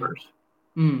our neighbors.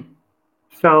 Mm-hmm.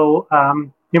 So,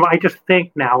 I just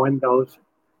think now in those,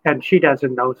 and she does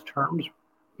in those terms,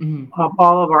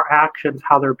 all of our actions,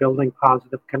 how they're building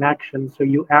positive connections. So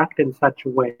you act in such a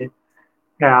way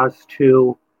as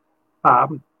to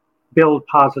build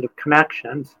positive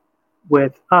connections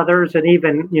with others, and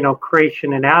even,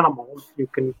 creation and animals. You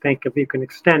can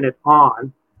extend it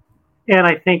on. And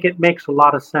I think it makes a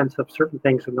lot of sense of certain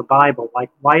things in the Bible, like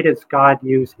why does God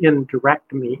use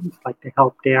indirect means, like to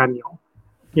help Daniel?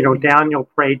 Daniel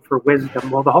prayed for wisdom.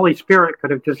 Well, the Holy Spirit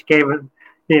could have just given,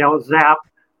 zap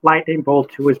lightning bolt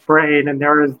to his brain, and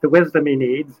there is the wisdom he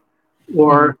needs.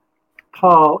 Or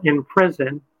Paul in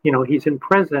prison, he's in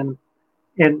prison,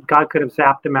 and God could have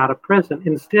zapped him out of prison.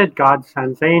 Instead, God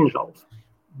sends angels.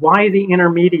 Why the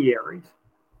intermediaries?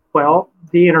 Well,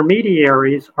 the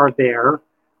intermediaries are there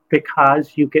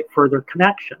because you get further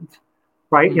connections,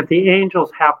 right? If the angels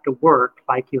have to work,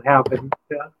 like you have in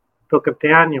the book of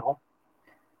Daniel,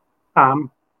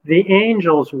 the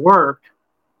angels worked.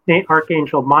 The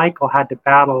Archangel Michael had to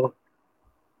battle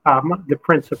the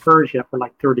Prince of Persia for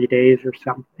like 30 days or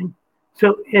something.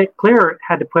 So it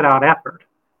had to put out effort.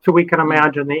 So we can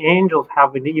imagine the angels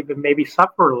having to even maybe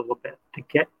suffer a little bit to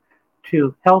get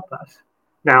to help us.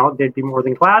 Now they'd be more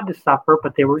than glad to suffer,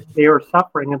 but they were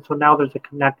suffering, and so now there's a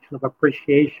connection of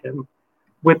appreciation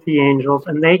with the angels,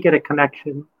 and they get a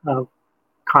connection of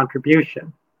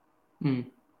contribution.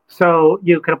 So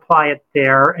you could apply it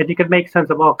there, and you could make sense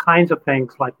of all kinds of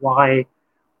things, like why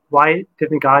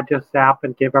didn't God just zap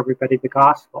and give everybody the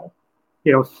gospel?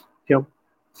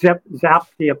 Zap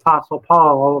the Apostle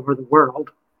Paul all over the world,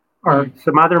 or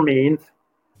some other means.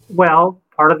 Well,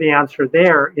 part of the answer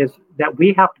there is that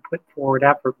we have to put forward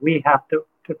effort. We have to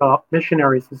develop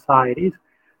missionary societies.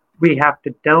 We have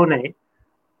to donate.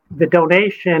 The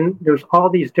donation, there's all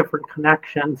these different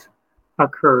connections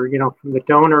occur, from the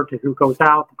donor to who goes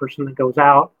out, the person that goes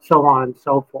out, so on and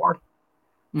so forth.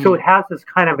 So it has this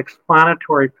kind of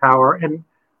explanatory power, and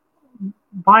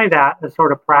by that, a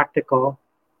sort of practical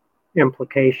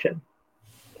implication.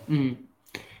 It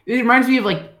reminds me of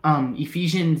like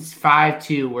Ephesians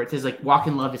 5:2, where it says like walk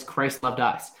in love as Christ loved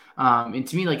us. And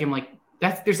to me, like I'm like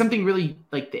there's something really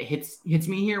like that hits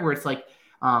me here, where it's like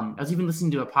I was even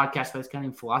listening to a podcast by this guy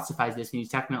named Philosophize This, and he's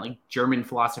talking about like German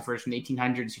philosophers from the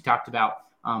 1800s who talked about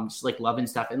just like love and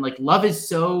stuff. And like love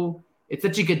is it's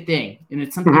such a good thing, and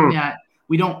it's something that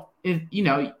we don't.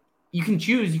 You can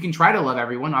choose. You can try to love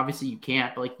everyone. Obviously, you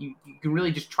can't, but like you can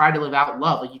really just try to live out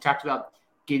love. Like you talked about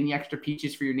getting the extra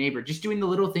peaches for your neighbor, just doing the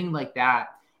little thing like that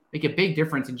make a big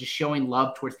difference in just showing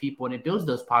love towards people, and it builds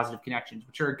those positive connections,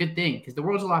 which are a good thing because the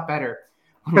world's a lot better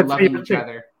when we're loving each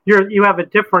other. You have a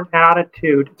different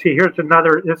attitude. See,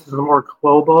 this is more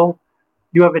global.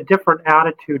 You have a different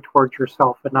attitude towards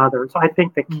yourself and others. I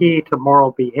think the key to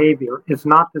moral behavior is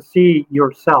not to see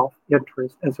your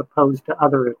self-interest as opposed to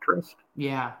other interest.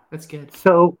 Yeah, that's good.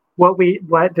 So what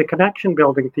the connection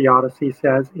building theodicy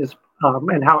says is,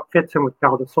 and how it fits in with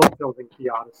now the soul building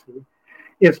theodicy,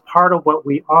 is part of what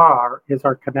we are is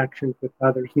our connections with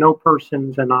others. No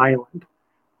person's an island.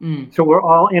 So we're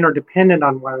all interdependent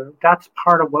on one another. That's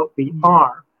part of what we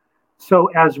are. So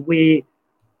as we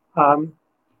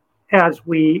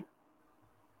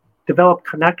develop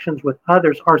connections with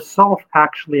others, our self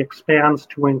actually expands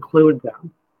to include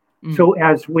them. So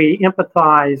as we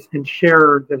empathize and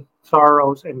share the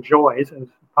sorrows and joys, as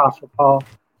Apostle Paul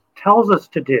tells us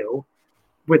to do,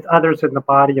 with others in the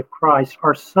body of Christ,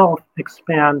 our self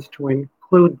expands to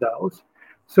include those.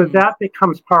 So that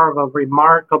becomes part of a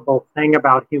remarkable thing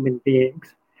about human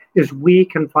beings, is we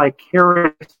can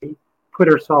vicariously put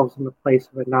ourselves in the place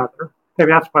of another.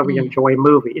 Maybe that's why we enjoy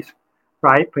movies,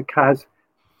 right? Because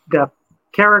the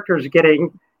characters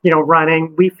getting,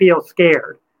 running, we feel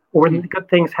scared. Or when good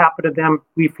things happen to them,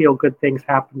 we feel good things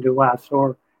happen to us.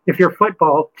 Or if your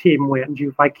football team wins,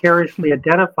 you vicariously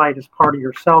identified as part of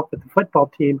yourself with the football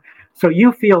team, so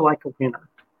you feel like a winner.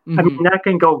 I mean, that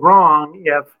can go wrong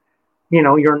if,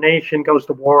 your nation goes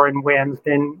to war and wins,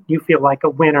 then you feel like a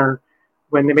winner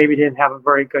when they maybe didn't have a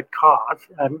very good cause.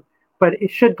 But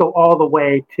it should go all the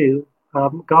way to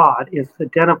God, is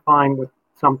identifying with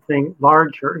something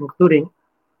larger, including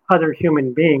other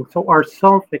human beings. So our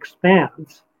self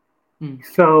expands.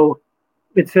 So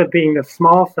instead of being the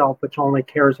small self, which only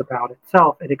cares about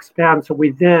itself, it expands. So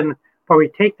we then, when we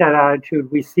take that attitude,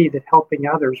 we see that helping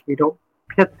others, we don't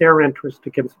pit their interest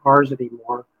against ours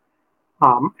anymore.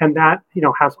 And that,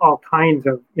 has all kinds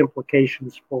of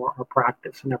implications for our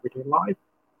practice in everyday life.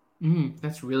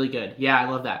 That's really good. Yeah, I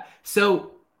love that.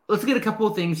 So let's get a couple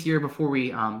of things here before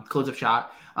we close up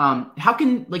shop. How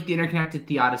can the interconnected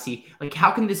theodicy, how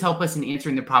can this help us in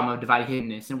answering the problem of divided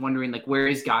hiddenness and wondering where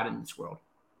is God in this world?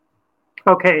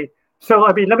 Okay, so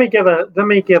let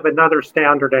me give another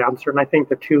standard answer, and I think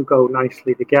the two go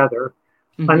nicely together.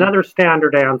 Another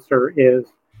standard answer is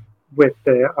with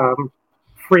the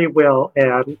free will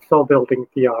and soul building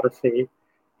theodicy,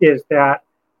 is that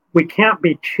we can't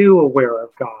be too aware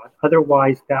of God,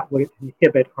 otherwise that would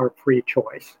inhibit our free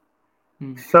choice.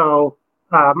 So,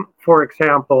 for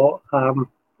example, an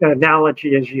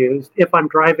analogy is used. If I'm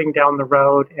driving down the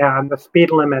road and the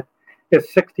speed limit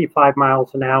is 65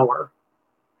 miles an hour,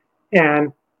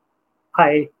 and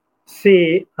I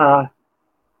see a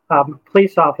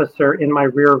police officer in my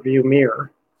rear view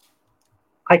mirror,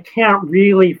 I can't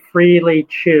really freely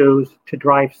choose to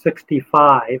drive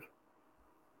 65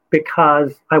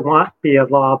 because I want to be a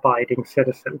law-abiding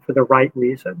citizen for the right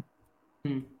reason.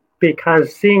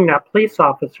 Because seeing that police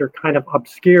officer kind of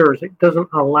obscures, it doesn't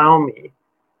allow me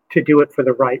to do it for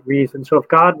the right reason. So if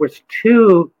God was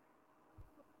too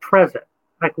present,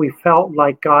 like we felt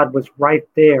like God was right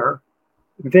there,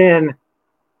 then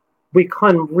we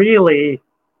couldn't really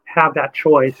have that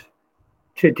choice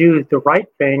to do the right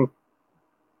thing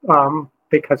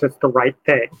because it's the right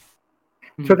thing.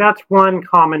 So that's one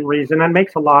common reason, and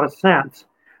makes a lot of sense.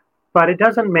 But it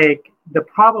doesn't make, the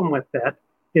problem with it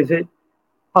is that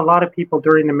a lot of people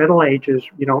during the Middle Ages,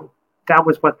 that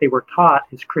was what they were taught,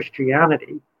 is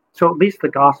Christianity. So at least the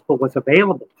gospel was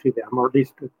available to them, or at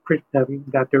least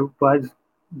that there was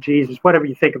Jesus, whatever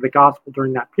you think of the gospel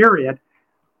during that period.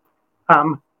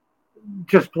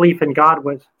 Just belief in God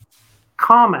was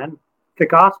common. The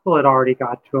gospel had already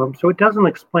got to them. So it doesn't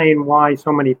explain why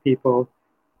so many people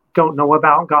don't know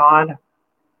about God,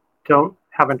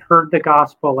 haven't heard the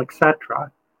gospel,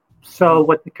 etc. So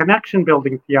what the connection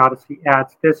building theodicy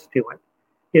adds this to it.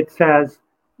 It says,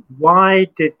 why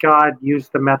did God use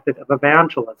the method of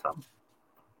evangelism?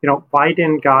 Why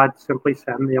didn't God simply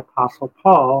send the Apostle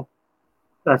Paul,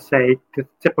 let's say, to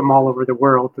tip them all over the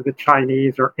world, to the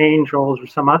Chinese or angels or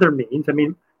some other means? I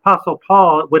mean, Apostle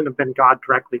Paul, it wouldn't have been God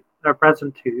directly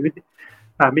present to.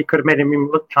 He could have made him even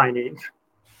look Chinese,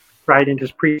 right, and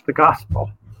just preach the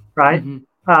gospel, right?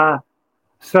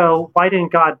 So why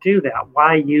didn't God do that?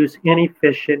 Why use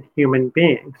inefficient human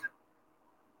beings?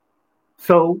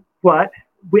 So what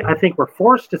I think we're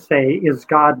forced to say is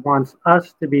God wants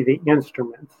us to be the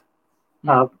instruments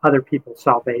of other people's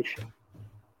salvation.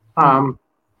 And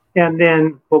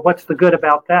then, well, what's the good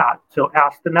about that? So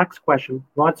ask the next question,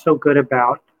 what's so good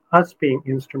about us being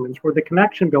instruments? Where the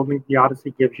connection building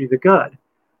theodicy gives you the good,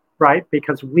 right?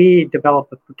 Because we develop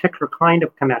a particular kind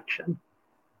of connection,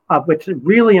 which is a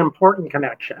really important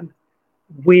connection.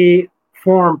 We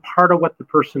form part of what the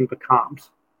person becomes.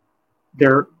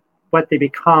 They're what they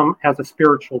become as a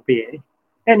spiritual being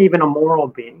and even a moral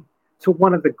being. So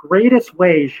one of the greatest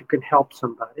ways you can help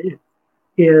somebody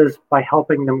is by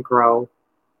helping them grow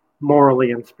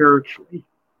morally and spiritually.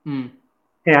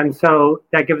 And so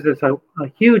that gives us a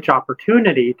huge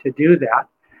opportunity to do that.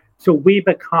 So we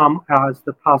become, as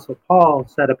the Apostle Paul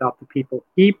said about the people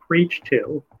he preached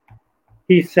to,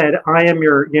 he said, I am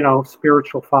your,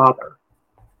 spiritual father.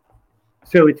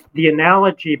 So it's the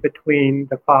analogy between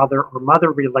the father or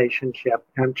mother relationship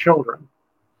and children.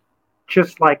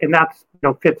 Just like, and that's,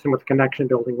 fits in with connection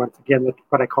building once again,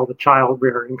 what I call the child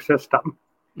rearing system.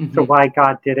 So why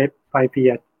God did it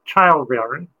via child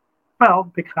rearing?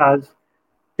 Well, because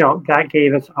that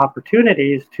gave us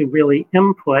opportunities to really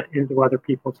input into other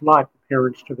people's life,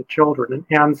 parents to the children, and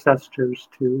ancestors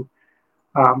to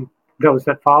those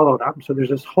that followed them. So there's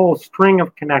this whole string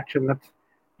of connection that's,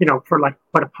 for like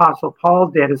what Apostle Paul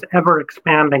did is ever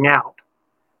expanding out.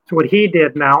 So what he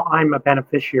did now, I'm a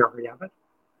beneficiary of it.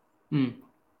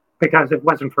 Because if it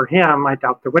wasn't for him, I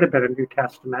doubt there would have been a New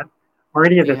Testament or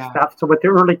any of this stuff. So what the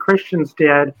early Christians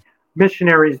did,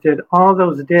 missionaries did, all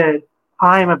those did,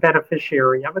 I am a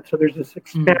beneficiary of it. So there's this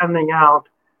expanding out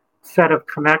set of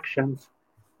connections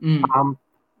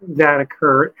that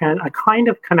occur, and a kind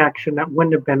of connection that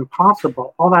wouldn't have been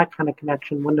possible. All that kind of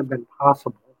connection wouldn't have been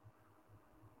possible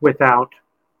without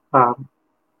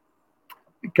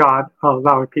God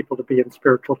allowing people to be in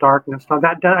spiritual darkness. Now,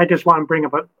 that I just want to bring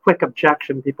up a quick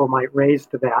objection people might raise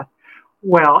to that.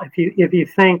 Well, if you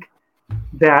think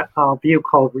that view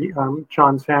called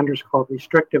John Sanders called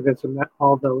restrictivism, that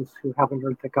all those who haven't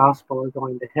heard the gospel are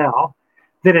going to hell,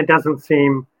 then it doesn't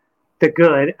seem the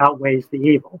good outweighs the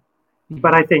evil.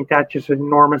 But I think that's just an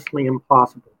enormously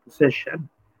implausible position.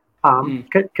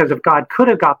 Because if God could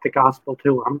have got the gospel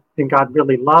to them, and God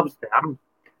really loves them,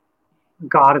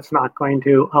 God is not going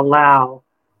to allow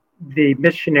the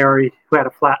missionary who had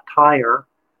a flat tire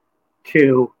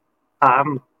to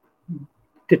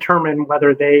determine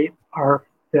whether the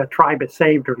tribe is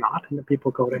saved or not, and the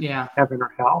people go to heaven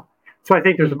or hell. So I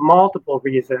think there's multiple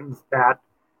reasons that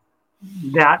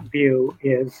view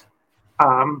is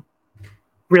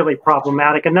really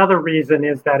problematic. Another reason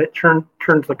is that it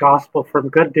turns the gospel from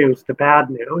good news to bad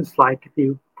news. Like if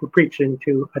you were preaching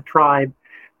to a tribe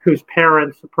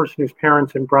a person whose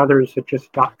parents and brothers had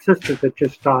just died, sisters had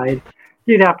just died,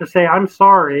 you'd have to say, I'm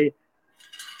sorry,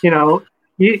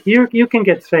 you can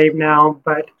get saved now,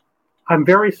 but I'm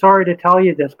very sorry to tell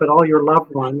you this, but all your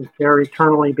loved ones, they're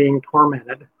eternally being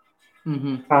tormented.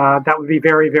 That would be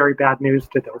very, very bad news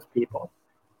to those people.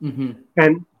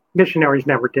 And missionaries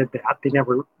never did that. They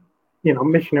never,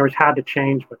 missionaries had to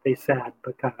change what they said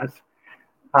because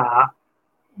you're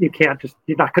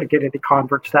not going to get any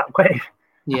converts that way.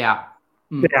 Yeah.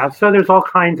 So there's all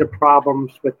kinds of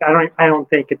problems with that. I don't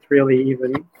think it's really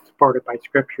even supported by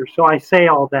Scripture. So I say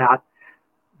all that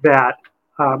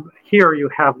here you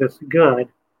have this good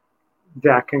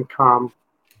that can come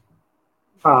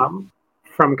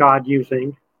from God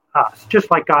using us, just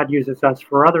like God uses us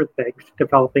for other things,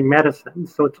 developing medicine.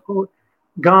 So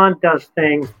God does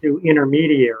things through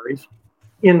intermediaries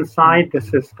inside the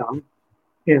system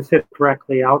instead of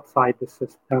directly outside the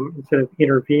system, instead of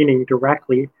intervening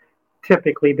directly,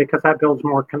 typically because that builds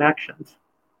more connections.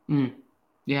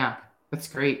 Yeah, that's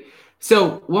great.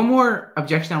 So one more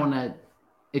objection I want to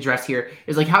address here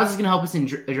is how is this going to help us in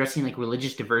addressing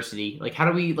religious diversity? How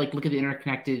do we look at the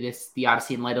interconnectedness, the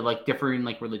Odyssey, in light of differing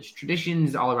religious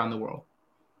traditions all around the world?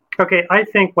 Okay, I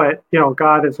think what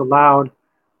God has allowed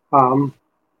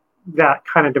that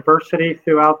kind of diversity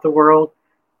throughout the world,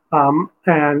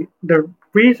 and the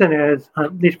reason is,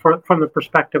 at least from the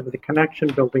perspective of the connection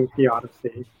building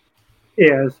theodicy,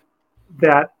 is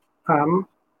that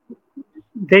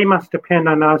they must depend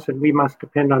on us and we must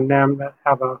depend on them that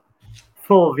have a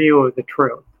full view of the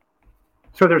truth.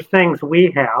 So there's things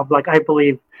we have, I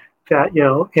believe that,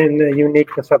 in the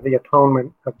uniqueness of the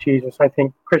atonement of Jesus, I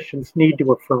think Christians need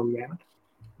to affirm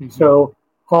that. So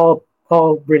all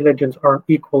religions are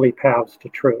equally paths to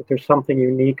truth. There's something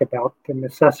unique about the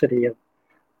necessity of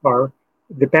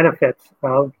the benefits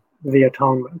of the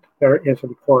atonement that is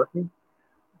important.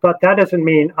 But that doesn't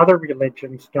mean other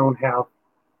religions don't have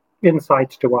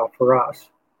insights to offer us.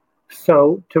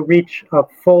 So to reach a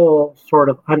full sort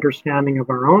of understanding of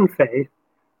our own faith,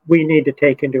 we need to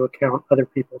take into account other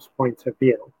people's points of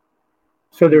view.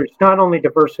 So there's not only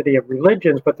diversity of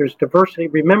religions, but there's diversity.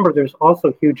 Remember, there's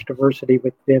also huge diversity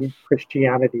within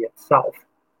Christianity itself.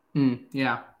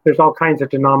 There's all kinds of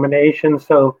denominations.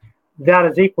 So that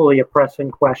is equally a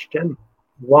pressing question.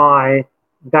 Why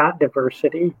that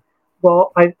diversity?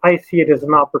 Well, I see it as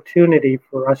an opportunity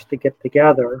for us to get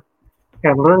together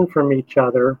and learn from each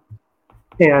other.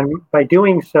 And by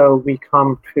doing so, we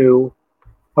come to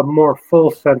a more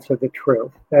full sense of the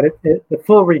truth, that the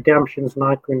full redemption is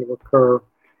not going to occur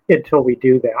until we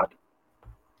do that.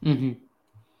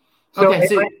 So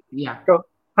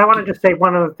I want to just say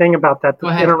one other thing about that,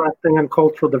 interesting in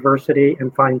cultural diversity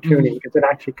and fine-tuning, because it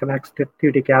actually connects the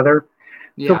two together.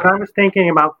 So when I was thinking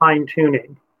about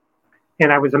fine-tuning,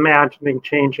 and I was imagining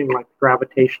changing the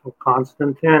gravitational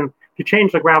constant, and if you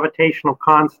change the gravitational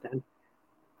constant,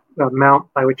 the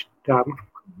amount by which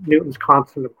Newton's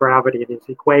constant of gravity in his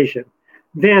equation,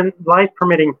 then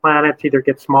life-permitting planets either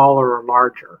get smaller or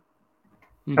larger.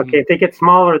 Okay, if they get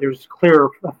smaller, there's clear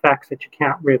effects that you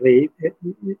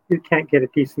can't get a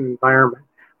decent environment.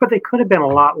 But they could have been a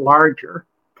lot larger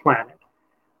planet.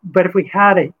 But if we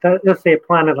had let's say a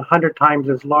planet 100 times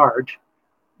as large,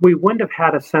 we wouldn't have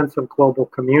had a sense of global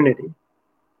community.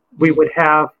 We would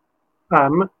have,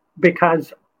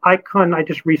 because I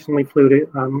just recently flew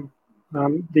to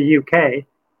the UK.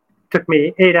 Took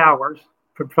me 8 hours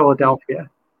from Philadelphia.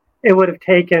 It would have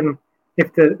taken,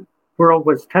 if the world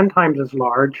was 10 times as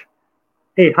large,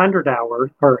 800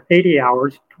 hours or 80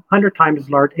 hours, 100 times as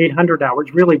large, 800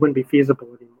 hours really wouldn't be feasible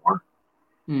anymore.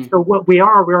 So what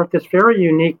we're at this very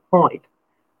unique point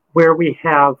where we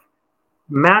have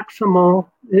maximal,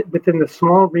 within the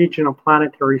small region of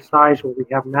planetary size, where we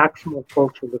have maximal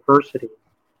cultural diversity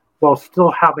while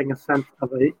still having a sense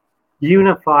of a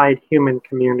unified human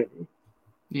community.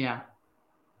 Yeah.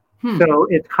 So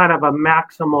it's kind of a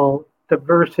maximal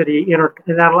diversity,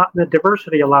 the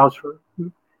diversity allows for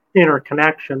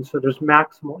interconnection. So there's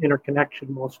maximal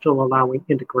interconnection while still allowing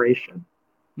integration.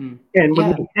 And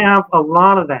when we have a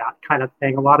lot of that kind of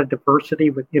thing, a lot of diversity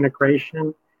with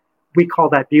integration, we call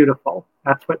that beautiful.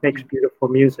 That's what makes beautiful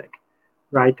music,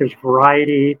 right? There's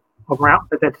variety around,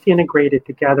 but that's integrated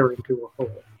together into a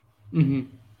whole.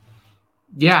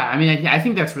 Yeah, I mean, I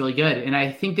think that's really good. And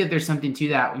I think that there's something to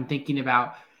that when thinking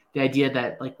about the idea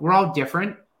that like we're all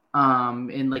different.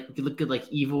 And like if you look at like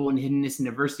evil and hiddenness and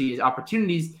diversity as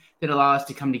opportunities that allow us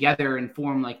to come together and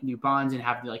form like new bonds and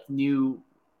have like new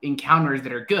encounters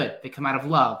that are good, that come out of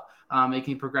love. It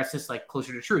can progress us like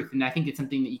closer to truth. And I think it's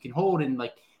something that you can hold and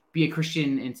like be a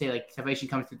Christian and say like salvation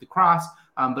comes through the cross,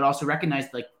 but also recognize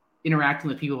like interacting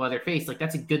with people of other faiths. Like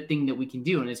that's a good thing that we can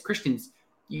do. And as Christians,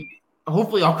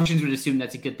 hopefully all Christians would assume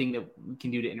that's a good thing that we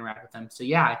can do to interact with them. So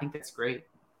yeah, I think that's great.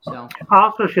 So I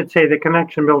also should say the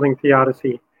connection building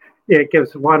theodicy, it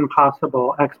gives one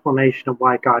possible explanation of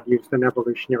why God used an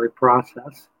evolutionary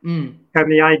process. And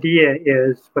the idea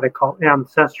is what I call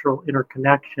ancestral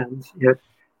interconnections. It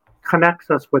connects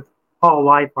us with all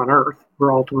life on Earth.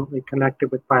 We're ultimately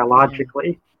connected with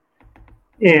biologically.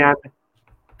 And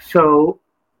so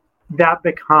that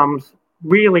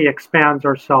really expands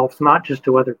ourselves, not just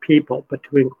to other people, but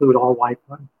to include all life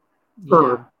on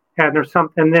Earth. And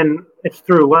and then it's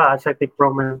through us. I think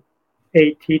Romans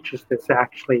 8 teaches this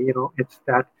actually, it's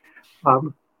that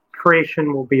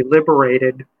creation will be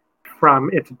liberated from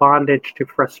its bondage to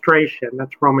frustration.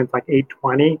 That's Romans like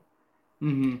 8:20.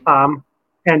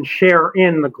 And share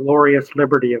in the glorious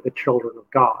liberty of the children of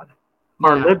God.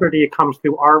 Our liberty comes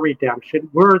through our redemption.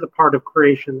 We're the part of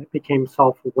creation that became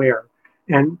self-aware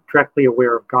and directly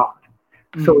aware of God.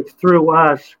 So it's through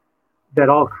us that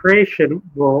all creation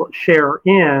will share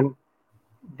in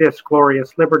this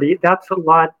glorious liberty. That's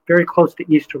very close to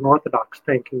Eastern Orthodox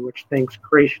thinking, which thinks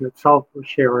creation itself was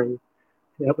sharing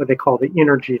what they call the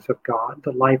energies of God,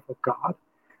 the life of God.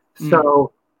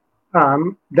 So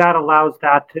that allows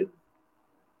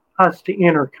us to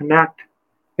interconnect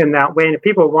in that way. And if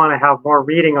people want to have more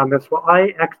reading on this, well,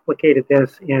 I explicated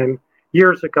this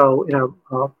years ago in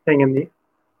a thing in the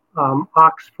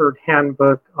Oxford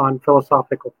Handbook on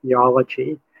Philosophical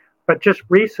Theology. But just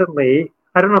recently,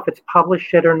 I don't know if it's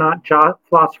published yet or not,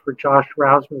 philosopher Josh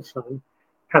Rasmussen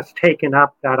has taken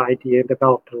up that idea and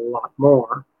developed it a lot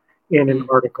more in an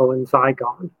article in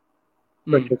Zygon,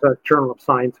 which is a journal of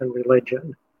science and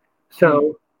religion.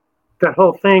 So that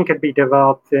whole thing could be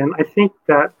developed in, I think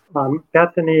that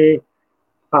Bethany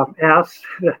S.,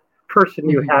 the person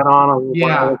you had on a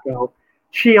while ago,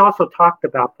 she also talked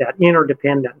about that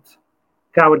interdependence.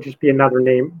 That would just be another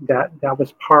name that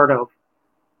was part of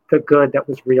the good that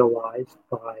was realized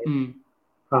by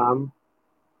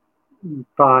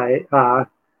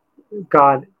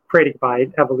God, created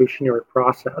by evolutionary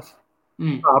process.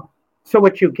 So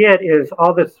what you get is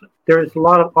all this. There's a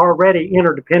lot of already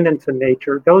interdependence in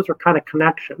nature. Those are kind of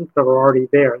connections that are already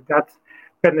there. That's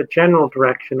been the general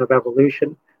direction of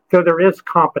evolution. So there is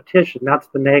competition. That's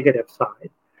the negative side.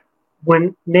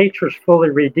 When nature's fully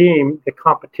redeemed, the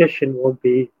competition will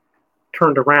be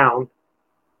turned around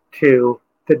to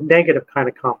the negative kind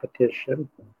of competition,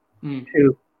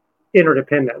 to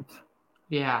interdependence,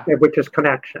 which is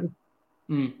connection.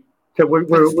 So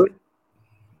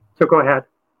so go ahead.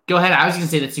 Go ahead. I was going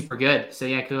to say that's super good. So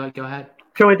yeah, go ahead.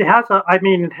 So it has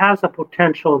a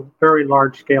potential very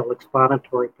large scale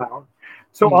explanatory power.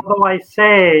 So although I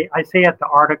say at the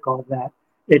article that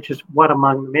it's just one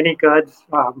among the many goods,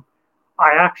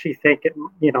 I actually think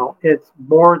it's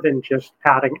more than just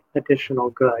adding additional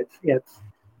goods. It's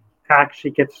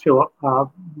actually gets to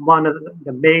one of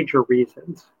the major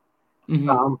reasons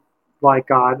why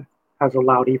God has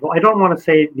allowed evil. I don't want to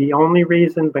say the only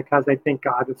reason, because I think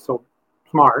God is so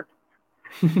smart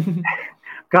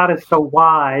God is so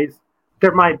wise.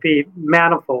 There might be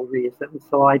manifold reasons,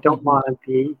 so I don't want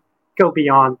to go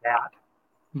beyond that.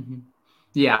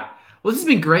 Yeah. Well, this has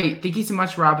been great. Thank you so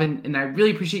much, Robin, and I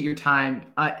really appreciate your time.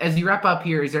 As you wrap up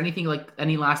here, is there anything like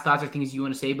any last thoughts or things you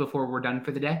want to say before we're done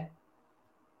for the day?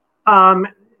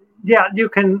 Yeah, you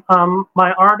can.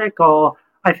 My article,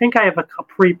 I think I have a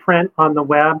preprint on the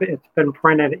web. It's been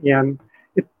printed in.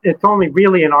 It's only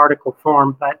really in article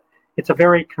form, but it's a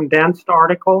very condensed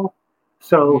article.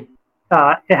 So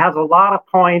it has a lot of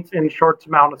points in a short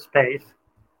amount of space.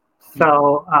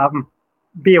 So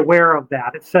be aware of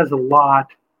that. It says a lot,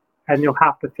 and you'll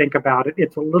have to think about it.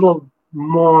 It's a little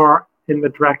more in the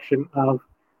direction of,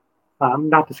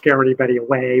 not to scare anybody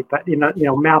away, but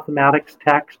mathematics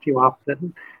text. You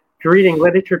often, if you're reading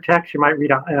literature text, you might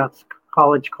read a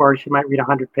college course. You might read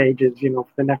 100 pages. For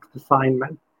the next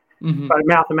assignment. But a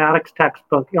mathematics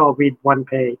textbook, you'll read one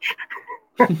page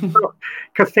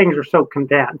because things are so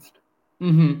condensed.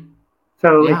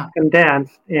 So it's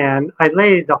condensed, and I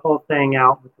laid the whole thing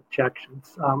out with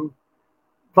objections.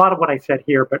 A lot of what I said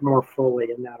here, but more fully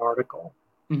in that article.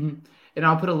 And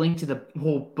I'll put a link to the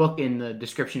whole book in the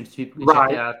description so people can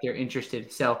check it out if they're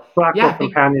interested. So Blackwell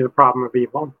Companion, The Problem of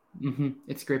Evil.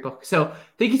 It's a great book. So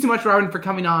thank you so much, Robin, for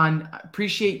coming on. I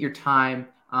appreciate your time.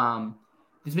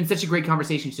 It's been such a great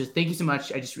conversation. So thank you so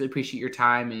much. I just really appreciate your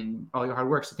time and all your hard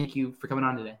work. So thank you for coming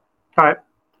on today. All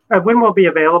right. When will it be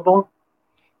available?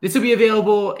 This will be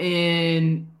available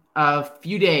in a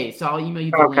few days. So I'll email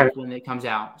you the link when it comes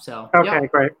out. So okay,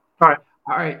 great. All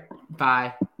right.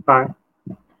 Bye. Bye.